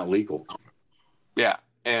not legal. Yeah.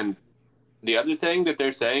 And the other thing that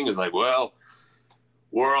they're saying is like, well,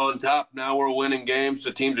 we're on top now, we're winning games,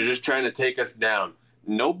 so teams are just trying to take us down.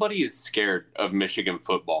 Nobody is scared of Michigan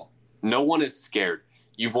football. No one is scared.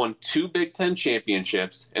 You've won 2 Big Ten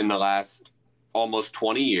championships in the last almost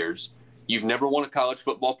 20 years. You've never won a college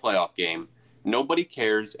football playoff game. Nobody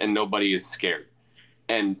cares, and nobody is scared.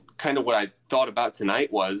 And kind of what I thought about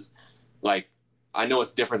tonight was, like, I know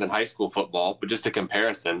it's different than high school football, but just a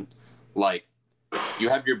comparison, like, you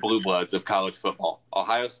have your blue bloods of college football,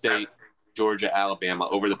 Ohio State, Georgia, Alabama,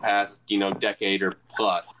 over the past, decade or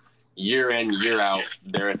plus, year in, year out,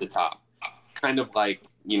 they're at the top. Kind of like,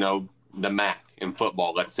 the MAC in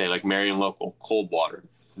football, let's say, like Marion Local, Coldwater.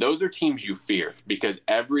 Those are teams you fear because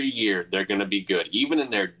every year they're going to be good. Even in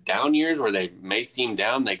their down years where they may seem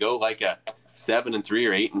down, they go like a 7-3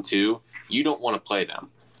 or 8-2. You don't want to play them,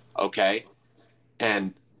 okay?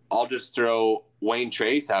 And I'll just throw Wayne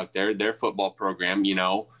Trace out there, their football program,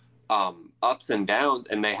 ups and downs,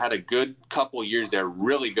 and they had a good couple years there,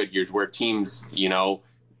 really good years where teams,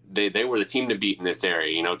 they were the team to beat in this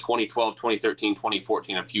area, 2012, 2013,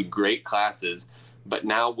 2014, a few great classes. But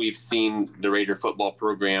now we've seen the Raider football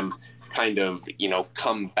program kind of,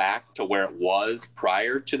 come back to where it was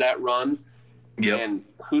prior to that run. Yep. And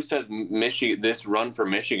who says this run for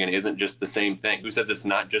Michigan isn't just the same thing? Who says it's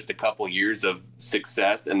not just a couple years of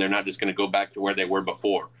success and they're not just going to go back to where they were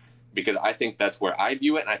before? Because I think that's where I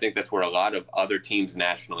view it, and I think that's where a lot of other teams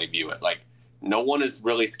nationally view it. Like, no one is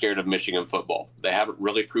really scared of Michigan football. They haven't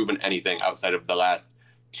really proven anything outside of the last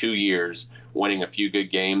 2 years, winning a few good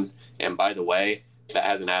games. And by the way, that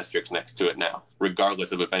has an asterisk next to it now,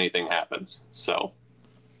 regardless of if anything happens. So,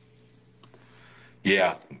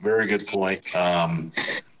 yeah, very good point. I'll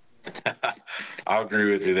agree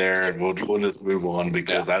with you there, and we'll just move on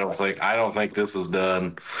because I don't think this is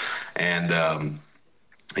done. And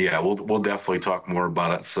we'll definitely talk more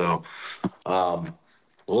about it. So,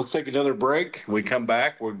 let's take another break. When we come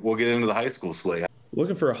back, we'll get into the high school slate.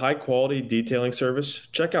 Looking for a high-quality detailing service?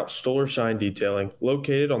 Check out Stoller Shine Detailing,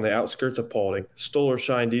 located on the outskirts of Paulding. Stoller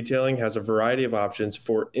Shine Detailing has a variety of options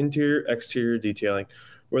for interior-exterior detailing.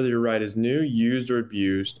 Whether your ride is new, used, or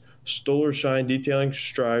abused, Stoller Shine Detailing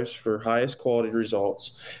strives for highest quality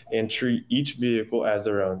results and treat each vehicle as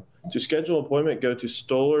their own. To schedule an appointment, go to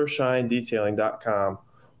StollerShineDetailing.com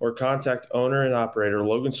or contact owner and operator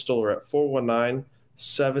Logan Stoller at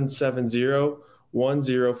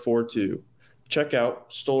 419-770-1042. Check out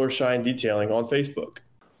Stoller Shine Detailing on Facebook.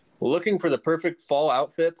 Looking for the perfect fall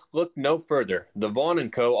outfits? Look no further. The Vaughn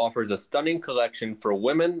 & Co. offers a stunning collection for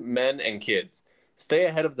women, men, and kids. Stay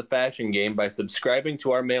ahead of the fashion game by subscribing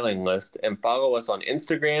to our mailing list and follow us on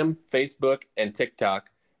Instagram, Facebook, and TikTok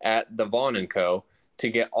at The Vaughn & Co. to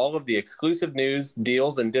get all of the exclusive news,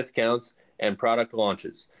 deals, and discounts and product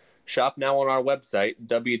launches. Shop now on our website,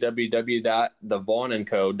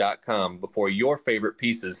 www.thevaughnandco.com, before your favorite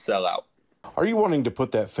pieces sell out. Are you wanting to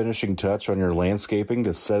put that finishing touch on your landscaping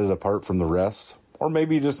to set it apart from the rest? Or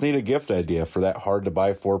maybe you just need a gift idea for that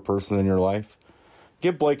hard-to-buy-for person in your life?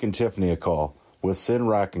 Give Blake and Tiffany a call with Sin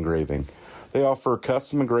Rock Engraving. They offer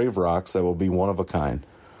custom engraved rocks that will be one of a kind.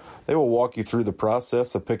 They will walk you through the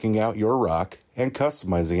process of picking out your rock and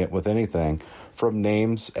customizing it with anything from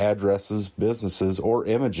names, addresses, businesses, or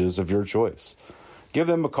images of your choice. Give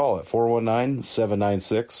them a call at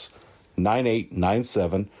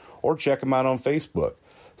 419-796-9897 or check them out on Facebook.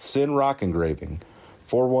 Sin Rock Engraving,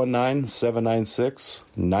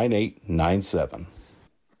 419-796-9897.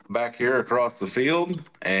 back here across the field.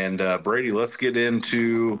 And Brady, let's get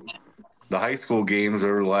into the high school games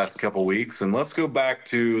over the last couple weeks, and let's go back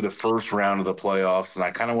to the first round of the playoffs. And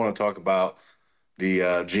I kind of want to talk about the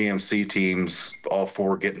GMC teams, all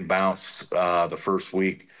four getting bounced the first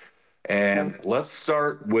week. And let's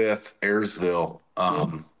start with Ayersville.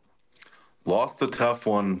 Lost a tough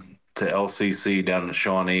one to LCC down in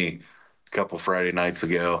Shawnee a couple Friday nights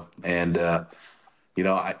ago. And,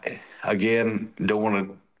 I, again, don't want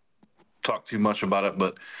to talk too much about it,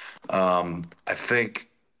 but I think,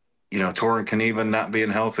 Torrin Knieven not being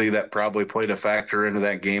healthy, that probably played a factor into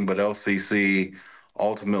that game, but LCC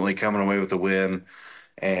ultimately coming away with the win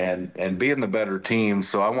and being the better team.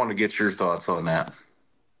 So I want to get your thoughts on that.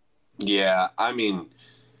 Yeah, I mean,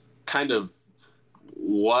 kind of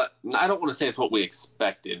what I don't want to say it's what we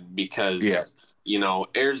expected because,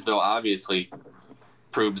 Ayersville obviously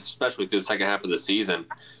proved, especially through the second half of the season,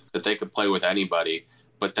 that they could play with anybody,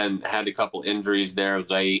 but then had a couple injuries there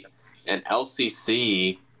late. And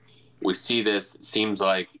LCC, we see this, seems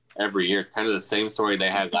like every year. It's kind of the same story they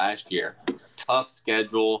had last year. Tough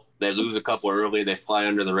schedule. They lose a couple early. They fly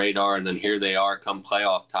under the radar, and then here they are come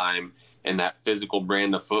playoff time in that physical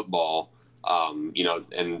brand of football,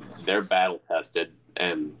 and they're battle-tested,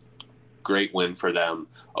 and great win for them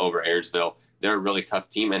over Ayersville. They're a really tough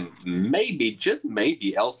team, and maybe, just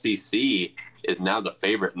maybe, LCC is now the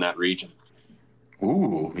favorite in that region.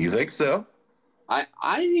 Ooh, you think so?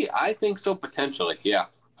 I think so, potentially, yeah.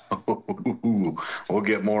 We'll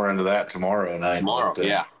get more into that tomorrow night. Tomorrow,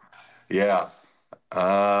 yeah. Yeah.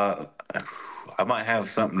 I might have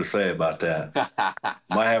something to say about that.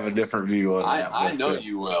 Might have a different view on that. I know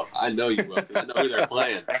you will. I know you will. I know who they're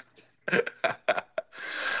playing.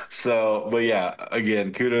 So, but yeah,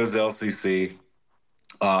 again, kudos to LCC.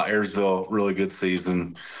 Ayersville, really good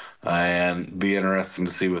season, and be interesting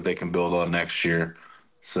to see what they can build on next year.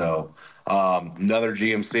 So, another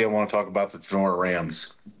GMC, I want to talk about the Sonora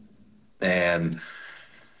Rams. And,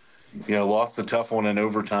 lost a tough one in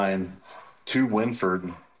overtime to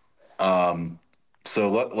Winford.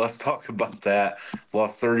 So let's talk about that.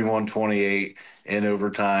 Lost 31-28 in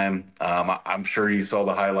overtime. I'm sure you saw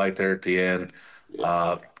the highlight there at the end.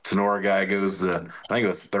 Sonora guy goes I think it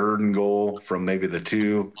was 3rd and goal from maybe the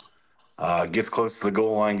 2. Gets close to the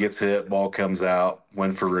goal line, gets hit, ball comes out,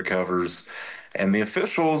 Winford recovers. And the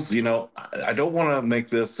officials, I don't want to make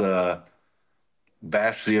this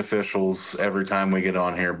bash the officials every time we get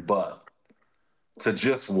on here, but to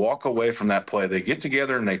just walk away from that play, they get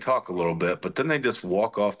together and they talk a little bit, but then they just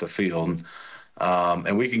walk off the field.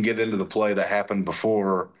 And we can get into the play that happened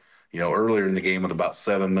before, earlier in the game with about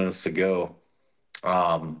 7 minutes to go.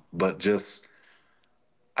 But just,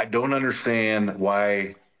 I don't understand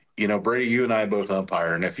why, Brady, you and I both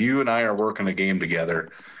umpire. And if you and I are working a game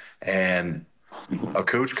together and a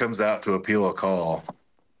coach comes out to appeal a call,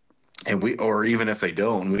 and or even if they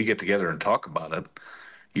don't, we get together and talk about it,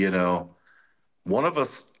 one of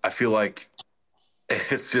us, I feel like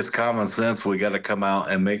it's just common sense. We got to come out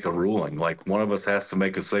and make a ruling. Like one of us has to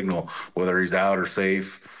make a signal, whether he's out or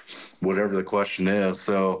safe, whatever the question is.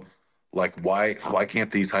 So, like, why can't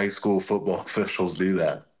these high school football officials do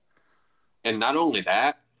that? And not only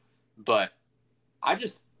that, but I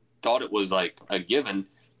just thought it was like a given.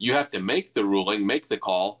 You have to make the ruling, make the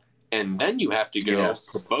call, and then you have to go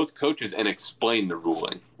to both coaches and explain the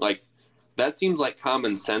ruling. Like, that seems like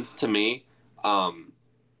common sense to me.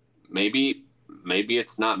 Maybe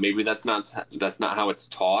it's not. Maybe that's not how it's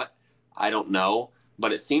taught. I don't know.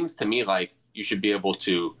 But it seems to me like you should be able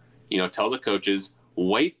to, tell the coaches,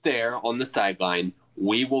 wait there on the sideline.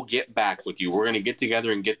 We will get back with you. We're going to get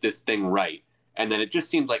together and get this thing right. And then it just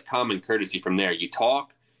seems like common courtesy from there. You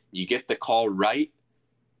talk, you get the call right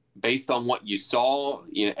based on what you saw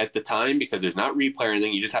at the time, because there's not replay or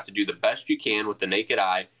anything. You just have to do the best you can with the naked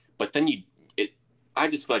eye. But then I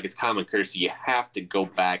just feel like it's common courtesy. You have to go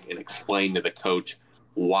back and explain to the coach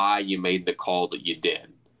why you made the call that you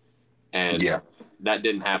did. And that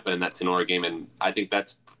didn't happen in that Sonora game. And I think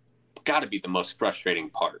that's got to be the most frustrating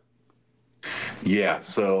part. Yeah.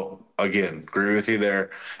 So, again, agree with you there.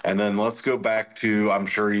 And then let's go back to, I'm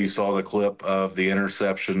sure you saw the clip of the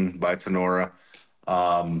interception by Sonora,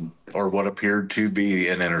 or what appeared to be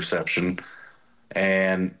an interception.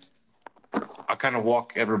 And I kind of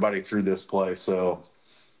walk everybody through this play. So,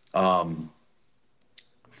 4th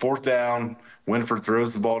down, Winford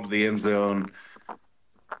throws the ball to the end zone.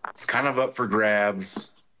 It's kind of up for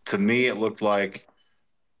grabs. To me, it looked like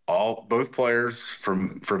both players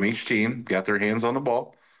from each team got their hands on the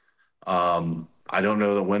ball. I don't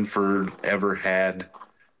know that Winford ever had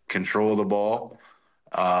control of the ball.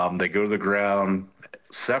 They go to the ground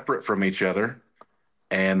separate from each other.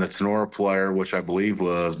 and the Sonora player, which I believe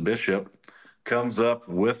was Bishop, comes up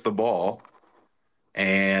with the ball,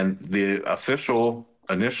 and the official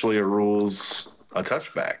initially rules a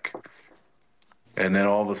touchback. And then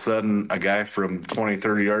all of a sudden, a guy from 20,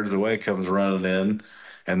 30 yards away comes running in,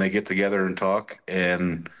 and they get together and talk,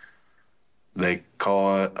 and they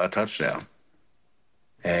call it a touchdown.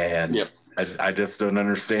 And Yep. I just don't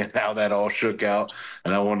understand how that all shook out,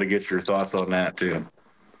 and I wanted to get your thoughts on that too.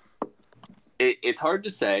 It's hard to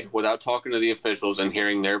say without talking to the officials and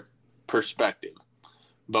hearing their perspective.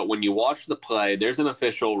 But when you watch the play, there's an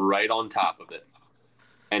official right on top of it,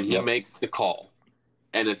 and he makes the call,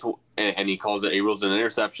 and he calls it. He rules an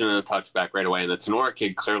interception and a touchback right away. And the Sonora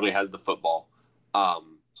kid clearly has the football.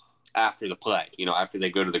 After the play, after they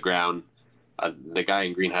go to the ground, the guy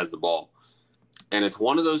in green has the ball, and it's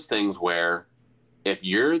one of those things where if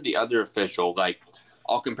you're the other official, like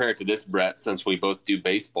I'll compare it to this, Brett, since we both do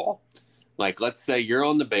baseball. Like, let's say you're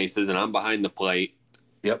on the bases and I'm behind the plate.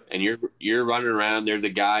 Yep. And you're running around. There's a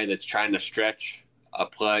guy that's trying to stretch a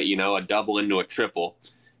play, a double into a triple,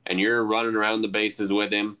 and you're running around the bases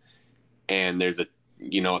with him. And there's a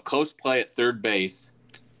close play at third base,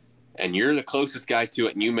 and you're the closest guy to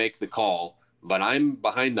it, and you make the call. But I'm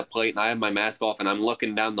behind the plate and I have my mask off and I'm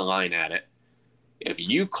looking down the line at it. If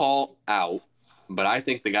you call out, but I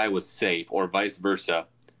think the guy was safe, or vice versa.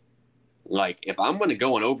 Like, if I'm going to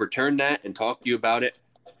go and overturn that and talk to you about it,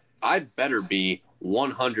 I better be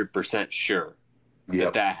 100% sure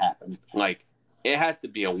that happened. Like, it has to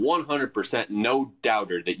be a 100% no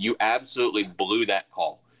doubter that you absolutely blew that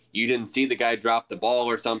call. You didn't see the guy drop the ball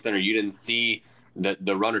or something, or you didn't see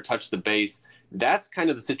the runner touch the base. That's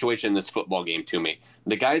kind of the situation in this football game to me.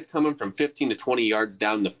 The guy's coming from 15 to 20 yards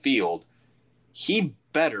down the field. He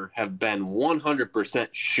better have been 100%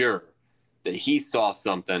 sure that he saw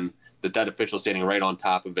something that official standing right on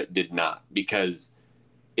top of it did not, because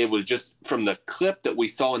it was just from the clip that we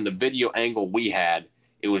saw in the video angle we had,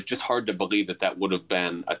 it was just hard to believe that would have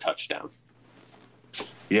been a touchdown.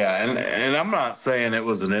 Yeah, and I'm not saying it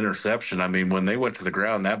was an interception. I mean, when they went to the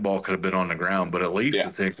ground, that ball could have been on the ground, but at least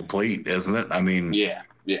it's incomplete, isn't it? I mean, yeah.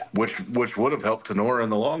 Which would have helped Tenora in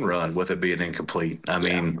the long run with it being incomplete. I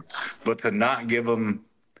mean, but to not give them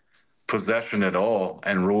possession at all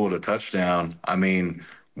and rule it a touchdown, I mean,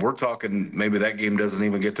 we're talking maybe that game doesn't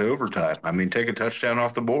even get to overtime. I mean, take a touchdown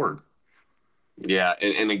off the board. Yeah,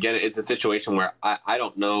 and again, it's a situation where I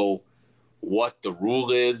don't know what the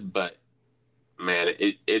rule is, but man,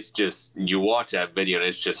 it's just, you watch that video and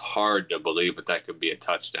it's just hard to believe that could be a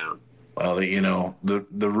touchdown. Well,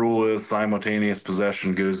 the rule is simultaneous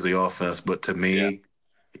possession goes to the offense, but to me,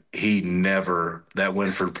 that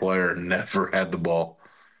Winford player never had the ball.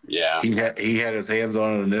 Yeah. He had his hands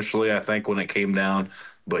on it initially, I think, when it came down,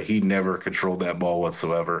 but he never controlled that ball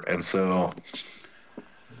whatsoever. And so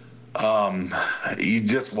you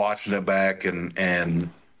just watching it back, and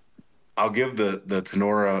I'll give the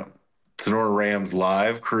Tenora Rams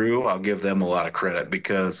live crew, I'll give them a lot of credit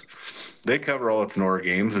because they cover all the Tenora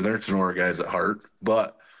games and they're Tenora guys at heart.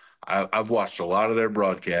 But I've watched a lot of their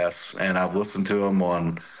broadcasts and I've listened to them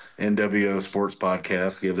on NWO Sports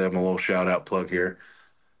Podcast. Give them a little shout out plug here.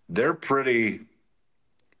 They're pretty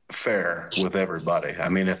fair with everybody. I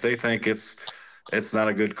mean, if they think it's not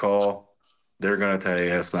a good call, they're going to tell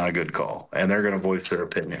you it's not a good call and they're going to voice their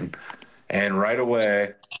opinion. And right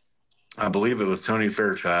away, I believe it was Tony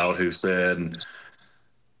Fairchild who said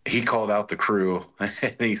he called out the crew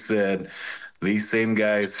and he said these same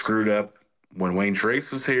guys screwed up when Wayne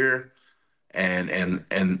Trace was here and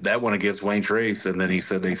that one against Wayne Trace, and then he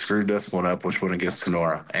said they screwed this one up, which went against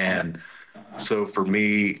Sonora. And so for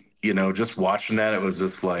me, just watching that, it was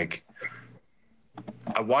just like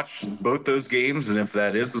I watched both those games, and if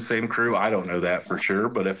that is the same crew, I don't know that for sure,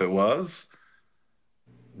 but if it was,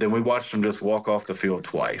 then we watched them just walk off the field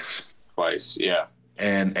twice. Yeah.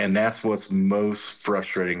 And that's what's most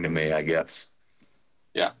frustrating to me, I guess.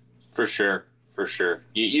 Yeah, for sure.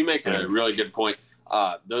 You make a really good point.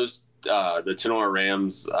 The Tenora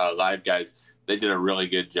Rams live guys, they did a really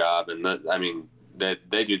good job, and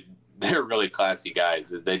they're really classy guys.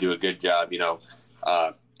 They do a good job.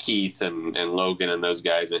 Keith and Logan and those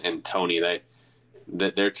guys and Tony,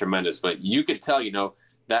 they're tremendous. But you could tell,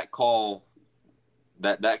 that call.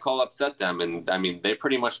 That call upset them, and I mean they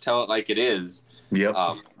pretty much tell it like it is,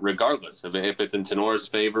 regardless of if it's in Tenora's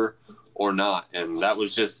favor or not. And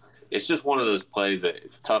it's just one of those plays that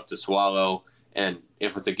it's tough to swallow. And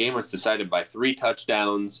if it's a game that's decided by 3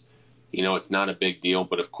 touchdowns, it's not a big deal.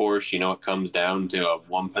 But of course, it comes down to a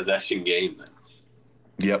 1 possession game then.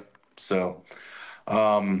 Yep. So,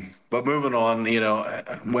 but moving on,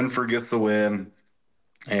 Winford gets the win,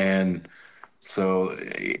 and So,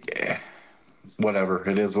 whatever.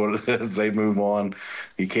 It is what it is. They move on.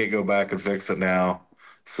 You can't go back and fix it now.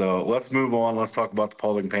 So let's move on. Let's talk about the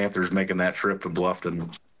Paulding Panthers making that trip to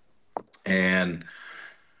Bluffton. And,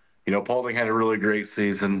 Paulding had a really great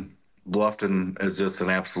season. Bluffton is just an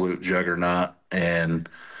absolute juggernaut. And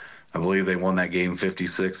I believe they won that game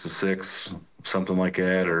 56-6, something like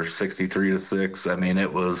that, or 63-6. I mean,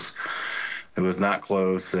 it was not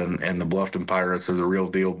close, and the Bluffton Pirates are the real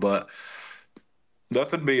deal. But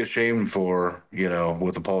nothing to be ashamed for,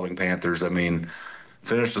 with the Paulding Panthers. I mean,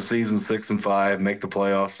 finish the season 6-5, make the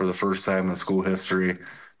playoffs for the first time in school history.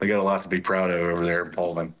 They got a lot to be proud of over there in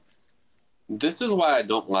Paulding. This is why I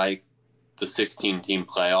don't like the 16-team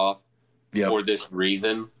playoff for this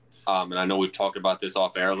reason. And I know we've talked about this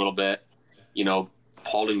off air a little bit.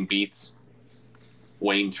 Paulding beats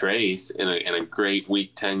Wayne Trace in a great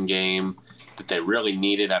Week 10 game that they really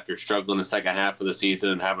needed after struggling the second half of the season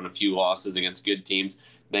and having a few losses against good teams.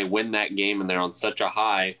 They win that game, and they're on such a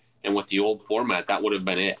high. And with the old format, that would have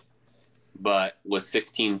been it. But with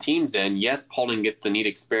 16 teams in, yes, Paulding gets the neat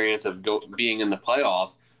experience of being in the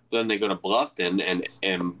playoffs. But then they go to Bluffton,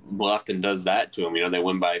 and Bluffton does that to them. They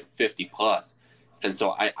win by 50+. And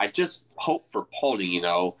so I just hope for Paulding,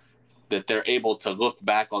 that they're able to look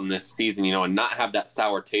back on this season, and not have that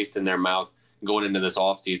sour taste in their mouth going into this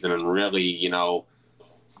offseason and really,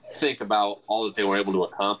 think about all that they were able to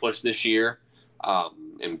accomplish this year,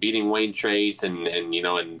 and beating Wayne Trace and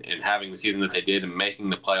having the season that they did and making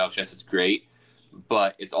the playoffs. Yes, it's great.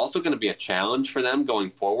 But it's also going to be a challenge for them going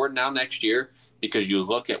forward now next year, because you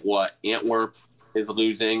look at what Antwerp is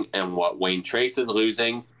losing and what Wayne Trace is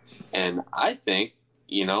losing. And I think,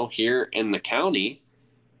 here in the county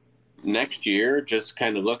next year, just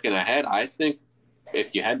kind of looking ahead, I think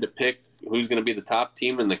if you had to pick who's going to be the top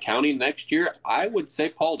team in the county next year, I would say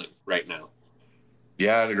Paulding right now.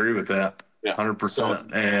 Yeah, I'd agree with that. Yeah.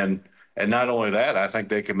 100%. And not only that, I think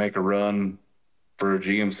they could make a run for a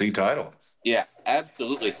GMC title. Yeah,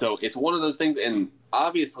 absolutely. So it's one of those things. And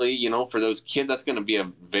obviously, for those kids, that's going to be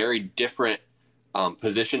a very different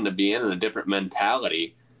position to be in and a different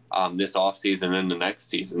mentality this offseason and the next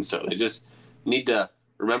season. So they just need to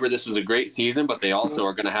remember this was a great season, but they also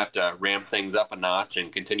are going to have to ramp things up a notch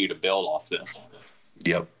and continue to build off this.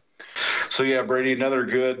 Yep. So, yeah, Brady, another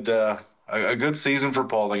good a good season for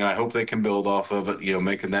Paulding. I hope they can build off of it,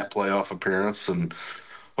 making that playoff appearance. And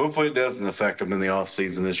hopefully it doesn't affect them in the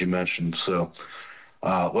offseason, as you mentioned. So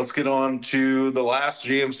let's get on to the last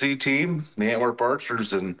GMC team, the Antwerp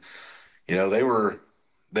Archers. And, they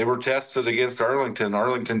were tested against Arlington.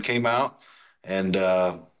 Arlington came out and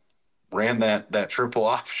ran that triple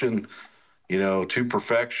option, to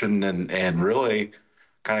perfection, and really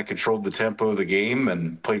kind of controlled the tempo of the game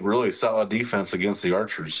and played really solid defense against the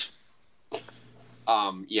Archers.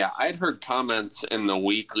 Yeah, I'd heard comments in the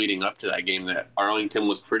week leading up to that game that Arlington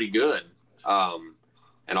was pretty good.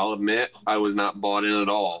 And I'll admit I was not bought in at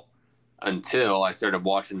all until I started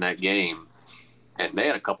watching that game. And they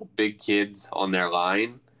had a couple big kids on their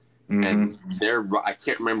line. Mm-hmm. And I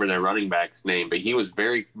can't remember their running back's name, but he was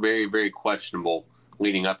very, very, very questionable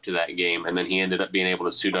leading up to that game. And then he ended up being able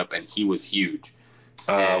to suit up, and he was huge.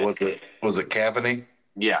 Was it Cavani?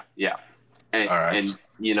 Yeah. And, all right.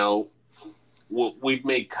 And, we've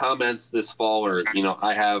made comments this fall, or,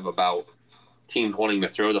 I have, about teams wanting to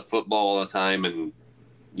throw the football all the time and,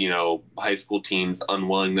 high school teams'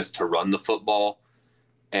 unwillingness to run the football.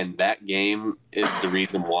 And that game is the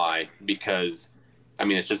reason why, because,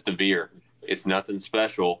 it's just a veer. It's nothing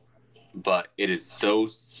special, but it is so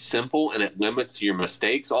simple and it limits your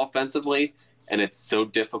mistakes offensively, and it's so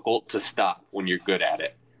difficult to stop when you're good at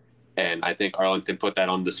it. And I think Arlington put that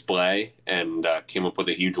on display and came up with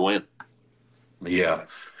a huge win. Yeah.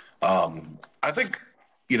 I think,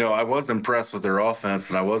 I was impressed with their offense,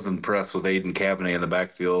 and I was impressed with Aiden Cavani in the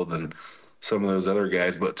backfield and some of those other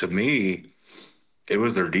guys. But to me, it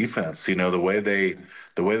was their defense. The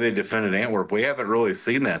way they defended Antwerp. We haven't really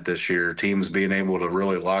seen that this year. Teams being able to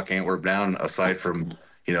really lock Antwerp down, aside from,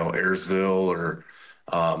 Ayersville or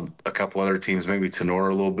a couple other teams, maybe Tenor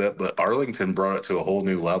a little bit. But Arlington brought it to a whole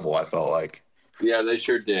new level, I felt like. Yeah, they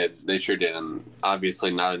sure did. And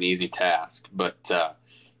obviously not an easy task. But,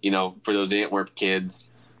 for those Antwerp kids,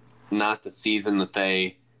 not the season that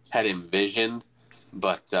they had envisioned.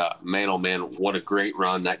 But, man, oh, man, what a great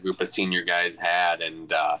run that group of senior guys had.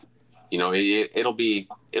 And, it'll be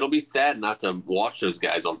sad not to watch those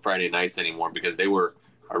guys on Friday nights anymore, because they were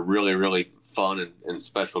a really, really fun and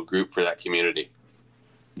special group for that community.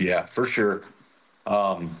 Yeah, for sure.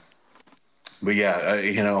 But yeah,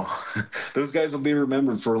 those guys will be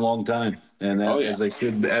remembered for a long time, and as they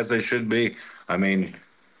should be.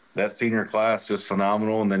 that senior class just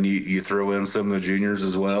phenomenal, and then you throw in some of the juniors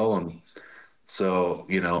as well, and so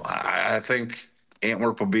I think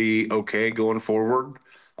Antwerp will be okay going forward,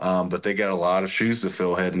 but they got a lot of shoes to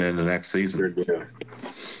fill heading into next Sure season. do.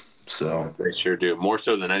 So They sure do. More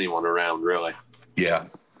so than anyone around, really. yeah.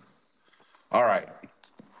 All right,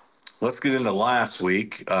 let's get into last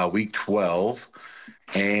week, week 12,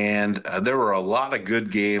 and there were a lot of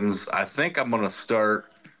good games. I think I'm going to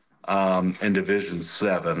start in Division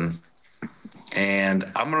 7,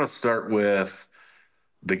 and I'm going to start with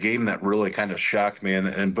the game that really kind of shocked me,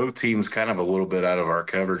 and both teams kind of a little bit out of our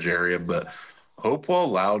coverage area, but Hopewell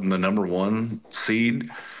Loudon, the number 1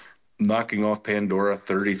 seed, knocking off Pandora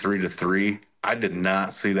 33-3. I did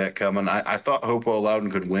not see that coming. I thought Hopewell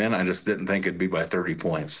Loudon could win. I just didn't think it'd be by 30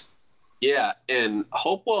 points. Yeah, and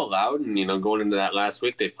Hopewell Loudon, going into that last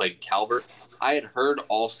week, they played Calvert. I had heard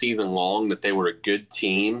all season long that they were a good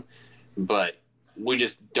team, but we're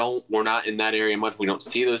not in that area much. We don't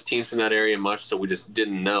see those teams from that area much, so we just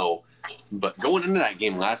didn't know. But going into that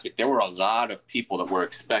game last week, there were a lot of people that were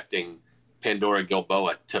expecting Pandora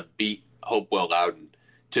Gilboa to beat Hopewell Loudon,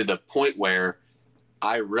 to the point where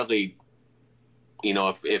I really,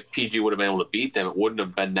 if PG would have been able to beat them, it wouldn't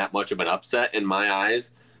have been that much of an upset in my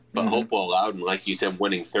eyes. But Hopewell Loudon, like you said,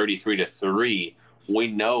 winning 33-3, we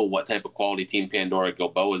know what type of quality team Pandora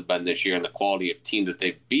Gilboa has been this year and the quality of team that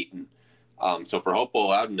they've beaten. So for Hopewell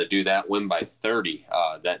Loudon to do that, win by 30,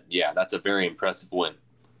 that's a very impressive win.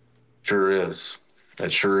 Sure is.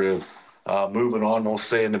 That sure is. Moving on, we'll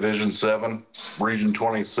stay in Division 7, Region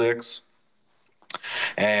 26.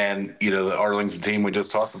 And, the Arlington team we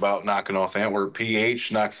just talked about knocking off Antwerp,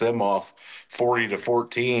 PH knocks them off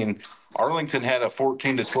 40-14. Arlington had a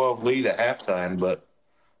 14-12 lead at halftime, but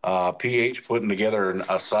PH putting together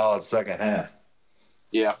a solid second half.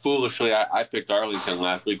 Yeah, foolishly, I picked Arlington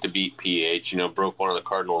last week to beat PH, broke one of the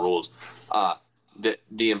cardinal rules.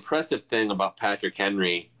 The impressive thing about Patrick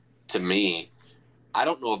Henry, to me, I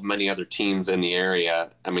don't know of many other teams in the area,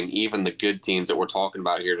 even the good teams that we're talking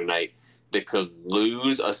about here tonight, that could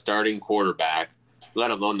lose a starting quarterback,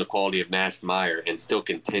 let alone the quality of Nash Meyer, and still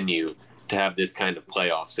continue to have this kind of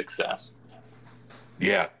playoff success.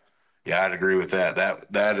 Yeah, I'd agree with that.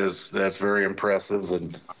 That's very impressive,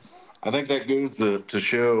 and I think that goes to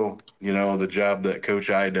show, the job that Coach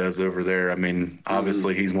I does over there.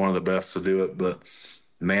 Obviously he's one of the best to do it, but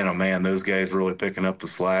man, oh man, those guys really picking up the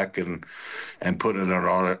slack and putting it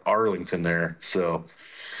on Arlington there. So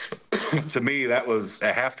to me, that was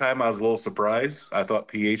at halftime. I was a little surprised. I thought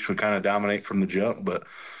PH would kind of dominate from the jump, but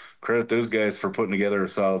credit those guys for putting together a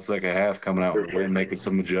solid second half, coming out and making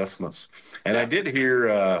some adjustments. And I did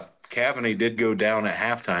hear Cavaney did go down at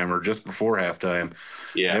halftime or just before halftime.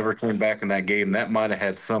 Yeah. Never came back in that game. That might have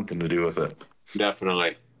had something to do with it.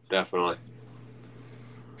 Definitely.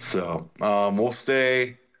 So we'll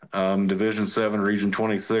stay Division 7, Region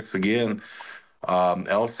 26 again.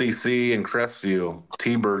 LCC and Crestview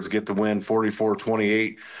T-Birds get the win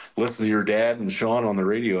 44-28. Listen to your dad and Sean on the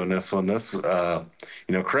radio in this one.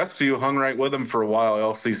 Crestview hung right with them for a while.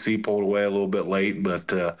 LCC pulled away a little bit late, but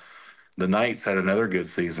the Knights had another good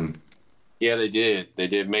season. Yeah, they did.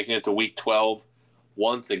 Making it to week 12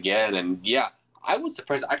 once again. And yeah, I was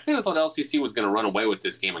surprised. I kind of thought LCC was going to run away with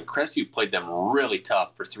this game, and Crestview played them really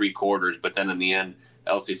tough for 3 quarters, but then in the end,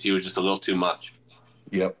 LCC was just a little too much.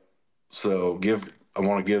 Yep. So I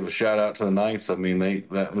want to give a shout out to the Knights. That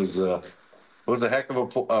was a heck of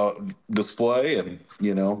a display, and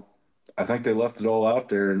I think they left it all out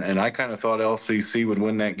there. And I kind of thought LCC would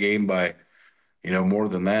win that game by more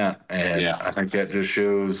than that. And I think that just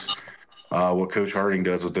shows what Coach Harding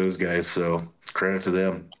does with those guys. So credit to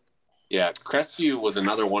them. Yeah, Crestview was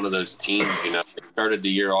another one of those teams. They started the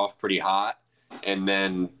year off pretty hot, and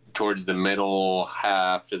then towards the middle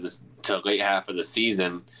half to late half of the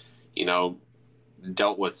season,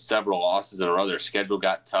 dealt with several losses in a row. Their schedule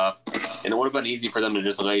got tough, and it would have been easy for them to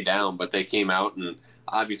just lay down, but they came out, and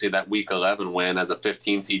obviously that week 11 win as a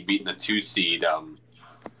 15 seed beating a 2 seed,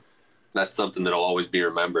 that's something that'll always be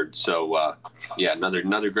remembered. So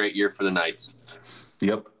another great year for the Knights.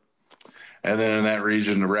 Yep. And then in that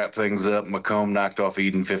region, to wrap things up, Macomb knocked off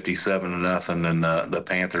Eden 57-0, and the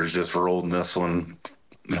Panthers just rolled in this one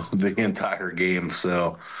the entire game.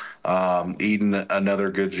 So Eden, another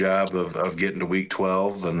good job of getting to week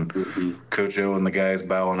 12, and Coach O and the guys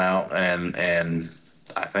bowing out, and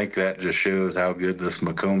I think that just shows how good this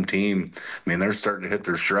Macomb team. They're starting to hit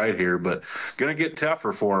their stride here, but going to get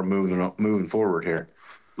tougher for them moving forward here.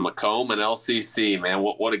 Macomb and LCC, man,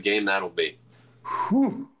 what a game that'll be.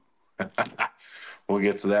 Whew. we'll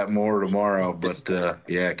get to that more tomorrow. But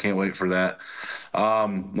yeah, can't wait for that.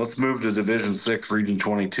 Let's move to Division 6, Region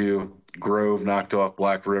 22. Grove knocked off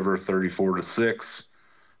Black River 34-6.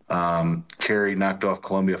 Cary knocked off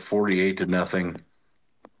Columbia 48-0.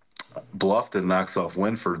 Bluffton knocks off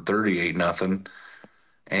Winford 38-0.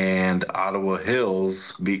 And Ottawa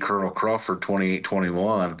Hills beat Colonel Crawford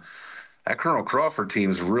 28-21. That Colonel Crawford team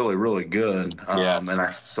is really, really good. Yes.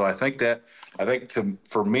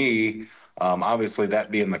 For me, obviously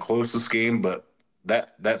that being the closest game, but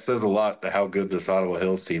that says a lot to how good this Ottawa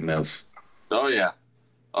Hills team is. Oh yeah.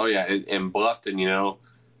 In Bluffton,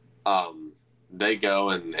 they go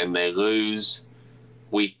and they lose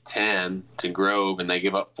week 10 to Grove, and they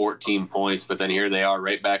give up 14 points. But then here they are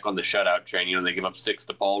right back on the shutout train. They give up 6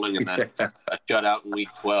 to Paulding and then a shutout in week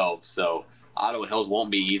 12. So Ottawa Hills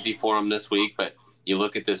won't be easy for them this week. But you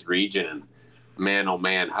look at this region, and man, oh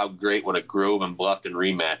man, how great would a Grove and Bluffton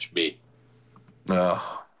rematch be?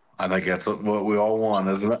 I think that's what we all want,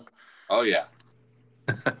 isn't it? Oh yeah.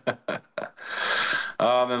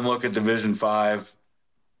 Then look at Division 5,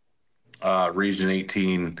 Region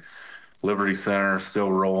 18. Liberty Center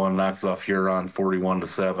still rolling, knocks off Huron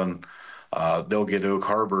 41-7. They'll get Oak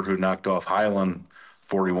Harbor, who knocked off Highland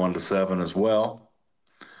 41-7 as well.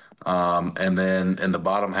 And then in the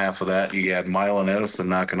bottom half of that, you had Milan Edison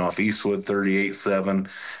knocking off Eastwood 38-7.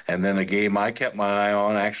 And then a game I kept my eye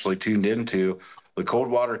on, actually tuned into, the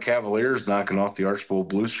Coldwater Cavaliers knocking off the Archbold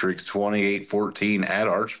Blue Streaks 28-14 at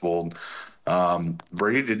Archbold.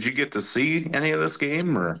 Brady, did you get to see any of this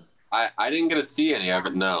game? Or I didn't get to see any of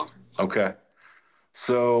it, no. Okay.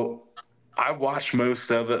 So I watched most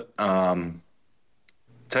of it.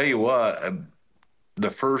 Tell you what, the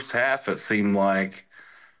first half, it seemed like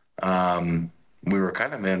we were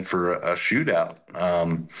kind of in for a shootout.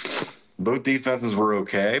 Both defenses were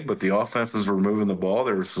okay, but the offenses were moving the ball.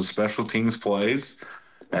 There were some special teams plays,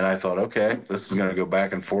 and I thought, okay, this is going to go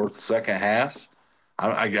back and forth. Second half,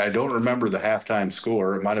 I don't remember the halftime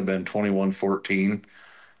score. It might have been 21-14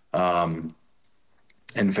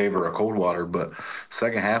 in favor of Coldwater, but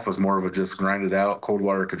second half was more of a just grinded out.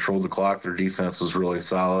 Coldwater controlled the clock. Their defense was really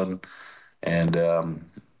solid. And,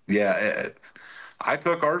 I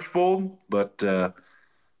took Archbold, but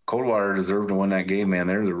Coldwater deserved to win that game, man.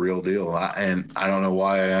 They're the real deal. And I don't know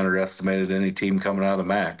why I underestimated any team coming out of the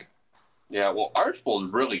MAC. Yeah, well,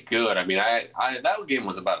 Archbold's really good. I mean, that game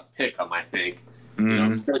was about a pick-em, I think.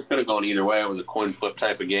 Mm-hmm. It could have gone either way. It was a coin flip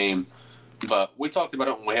type of game. But we talked about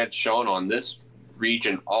it when we had Sean on. This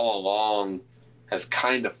region all along has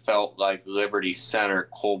kind of felt like Liberty Center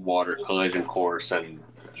Coldwater collision course, and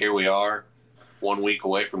here we are 1 week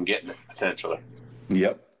away from getting it potentially.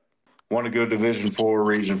 Yep. Want to go Division 4,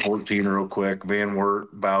 Region 14 real quick. Van Wert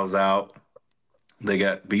bows out. They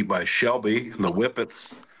got beat by Shelby, the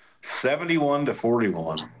Whippets,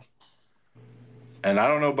 71-41. And I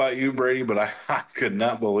don't know about you, Brady, but I could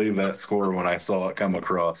not believe that score when I saw it come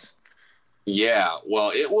across. Yeah,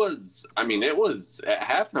 well, it was at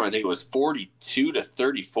halftime, I think it was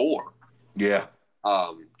 42-34. Yeah.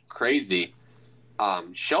 Crazy.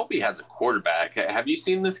 Shelby has a quarterback. Have you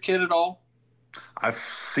seen this kid at all? I've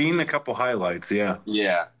seen a couple highlights, yeah.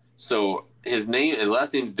 Yeah. So his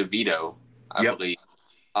last name's DeVito, I believe.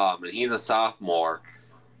 And he's a sophomore.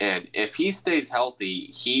 And if he stays healthy,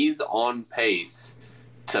 he's on pace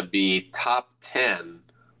to be top 10.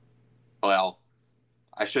 Well,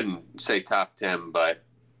 I shouldn't say top 10, but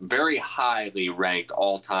very highly ranked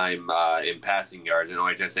all-time in passing yards in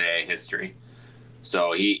OHSAA history.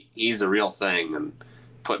 So he's a real thing, and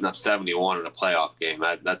putting up 71 in a playoff game,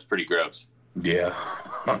 that's pretty gross. Yeah,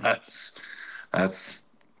 that's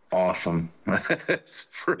awesome. It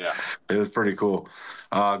was pretty cool.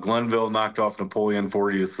 Glenville knocked off Napoleon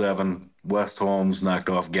 40-7. West Holmes knocked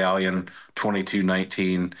off Galleon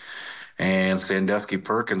 22-19. And Sandusky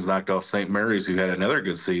Perkins knocked off St. Mary's, who had another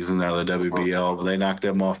good season out of the WBL. They knocked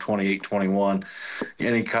them off 28-21.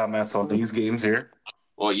 Any comments on these games here?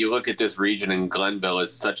 Well, you look at this region, and Glenville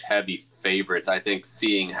is such heavy favorites. I think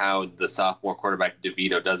seeing how the sophomore quarterback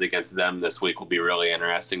DeVito does against them this week will be really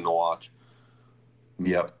interesting to watch.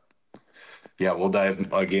 Yep. Yeah, we'll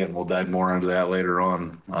dive more into that later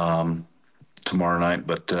on tomorrow night.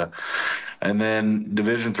 But and then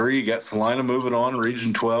Division 3, you got Salina moving on,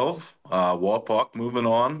 Region 12, Wapak moving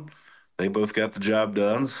on. They both got the job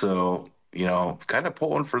done. So, kind of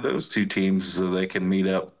pulling for those two teams so they can meet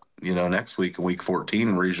up, next week in Week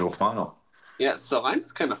 14 regional final. Yeah,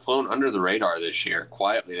 Salina's kind of flown under the radar this year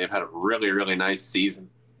quietly. They've had a really, really nice season.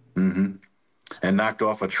 Mm-hmm. And knocked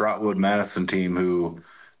off a Trotwood Madison team who,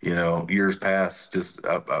 years past, just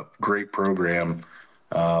a great program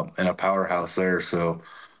and a powerhouse there. So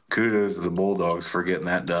kudos to the Bulldogs for getting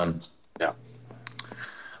that done. Yeah.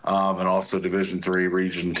 And also Division III,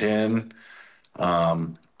 Region 10.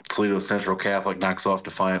 Toledo Central Catholic knocks off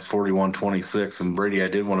Defiance 41-26. And Brady, I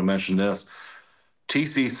did want to mention this.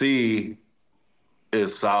 TCC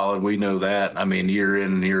is solid. We know that. I mean, year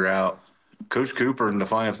in and year out. Coach Cooper and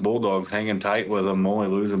Defiance Bulldogs hanging tight with them, only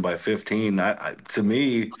losing by 15. To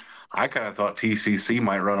me, I kind of thought TCC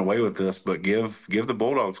might run away with this, but give the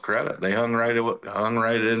Bulldogs credit. They hung right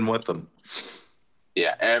in with them.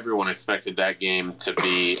 Yeah, everyone expected that game to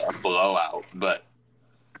be a blowout, but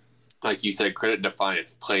like you said, credit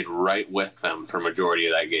Defiance played right with them for majority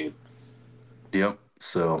of that game. Yep.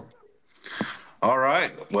 So, all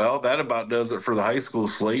right. Well, that about does it for the high school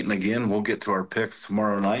slate. And again, we'll get to our picks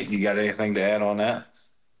tomorrow night. You got anything to add on that?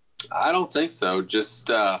 I don't think so. Just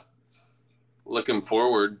looking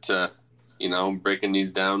forward to, breaking these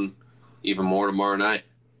down even more tomorrow night.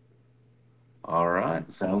 All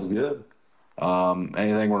right. Sounds good.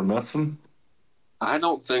 Anything we're missing? I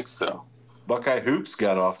don't think so. Buckeye Hoops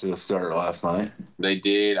got off to a start last night. They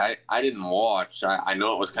did. I didn't watch. I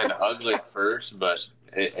know it was kind of ugly at first, but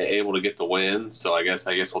able to get the win. So I guess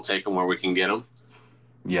we'll take them where we can get them.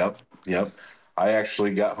 Yep. I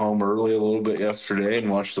actually got home early a little bit yesterday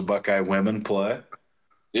and watched the Buckeye women play.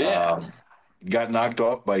 Yeah. Got knocked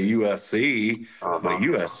off by USC, but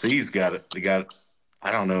USC's got it. They got.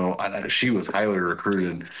 I don't know. She was highly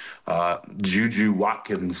recruited. Juju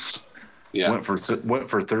Watkins went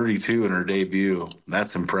for 32 in her debut.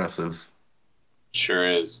 That's impressive. Sure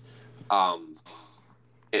is.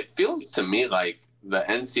 It feels to me like the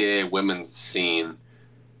NCAA women's scene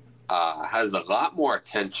has a lot more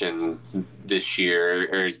attention this year,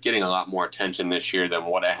 or is getting a lot more attention this year than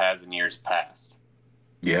what it has in years past.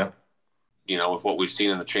 Yeah. With what we've seen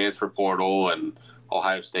in the transfer portal and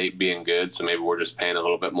Ohio State being good, so maybe we're just paying a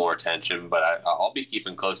little bit more attention. But I'll be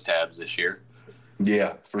keeping close tabs this year.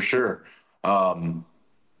 Yeah, for sure.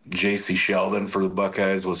 J.C. Sheldon for the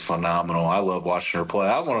Buckeyes was phenomenal. I love watching her play.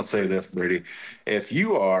 I want to say this, Brady. If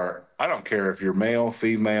you are, I don't care if you're male,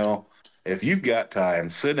 female, if you've got time,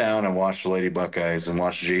 sit down and watch the Lady Buckeyes and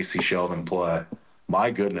watch J.C. Sheldon play.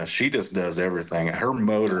 My goodness, she just does everything. Her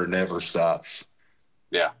motor never stops.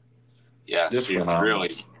 Yeah. Yeah, just she's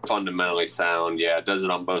really fundamentally sound. Yeah, does it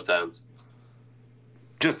on both ends.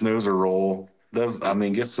 Just knows her role. Gets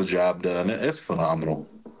the job done. It's phenomenal.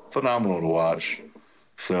 Phenomenal to watch.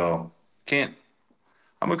 So,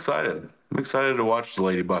 I'm excited. I'm excited to watch the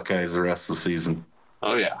Lady Buckeyes the rest of the season.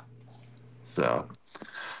 Oh, yeah. So,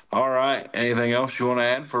 all right. Anything else you want to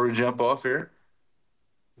add before we jump off here?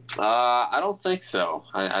 I don't think so.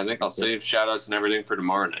 I think I'll save shout-outs and everything for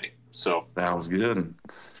tomorrow night. So sounds good.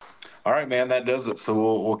 All right, man, that does it. So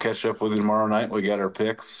we'll catch up with you tomorrow night. We got our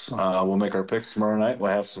picks. We'll make our picks tomorrow night. We'll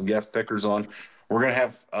have some guest pickers on. We're going to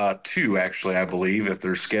have two, actually, I believe, if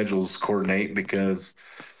their schedules coordinate, because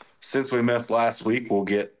since we missed last week, we'll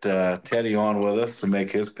get Teddy on with us to make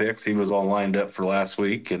his picks. He was all lined up for last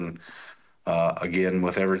week, and again,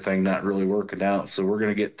 with everything not really working out. So we're going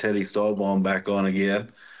to get Teddy Stahlbaum back on again.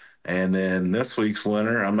 And then this week's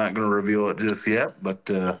winner, I'm not going to reveal it just yet, but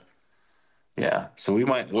yeah, so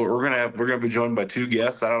we're gonna be joined by two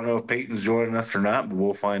guests. I don't know if Peyton's joining us or not, but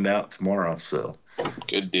we'll find out tomorrow. So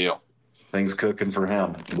good deal. Things cooking for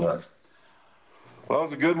him. But well, it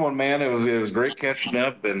was a good one, man. It was great catching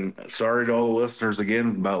up, and sorry to all the listeners again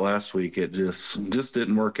about last week. It just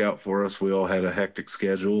didn't work out for us. We all had a hectic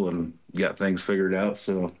schedule and got things figured out.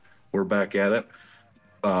 So we're back at it.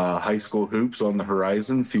 High school hoops on the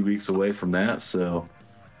horizon, a few weeks away from that. So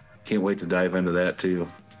can't wait to dive into that too.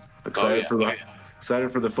 Excited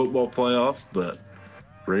for the football playoffs, but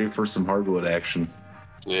ready for some hardwood action.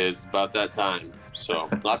 It's about that time, so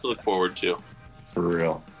a lot to look forward to. For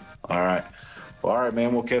real. All right. Well, all right,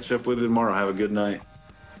 man. We'll catch up with you tomorrow. Have a good night.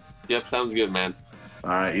 Yep, sounds good, man.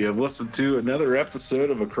 All right. You have listened to another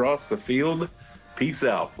episode of Across the Field. Peace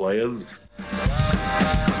out, players.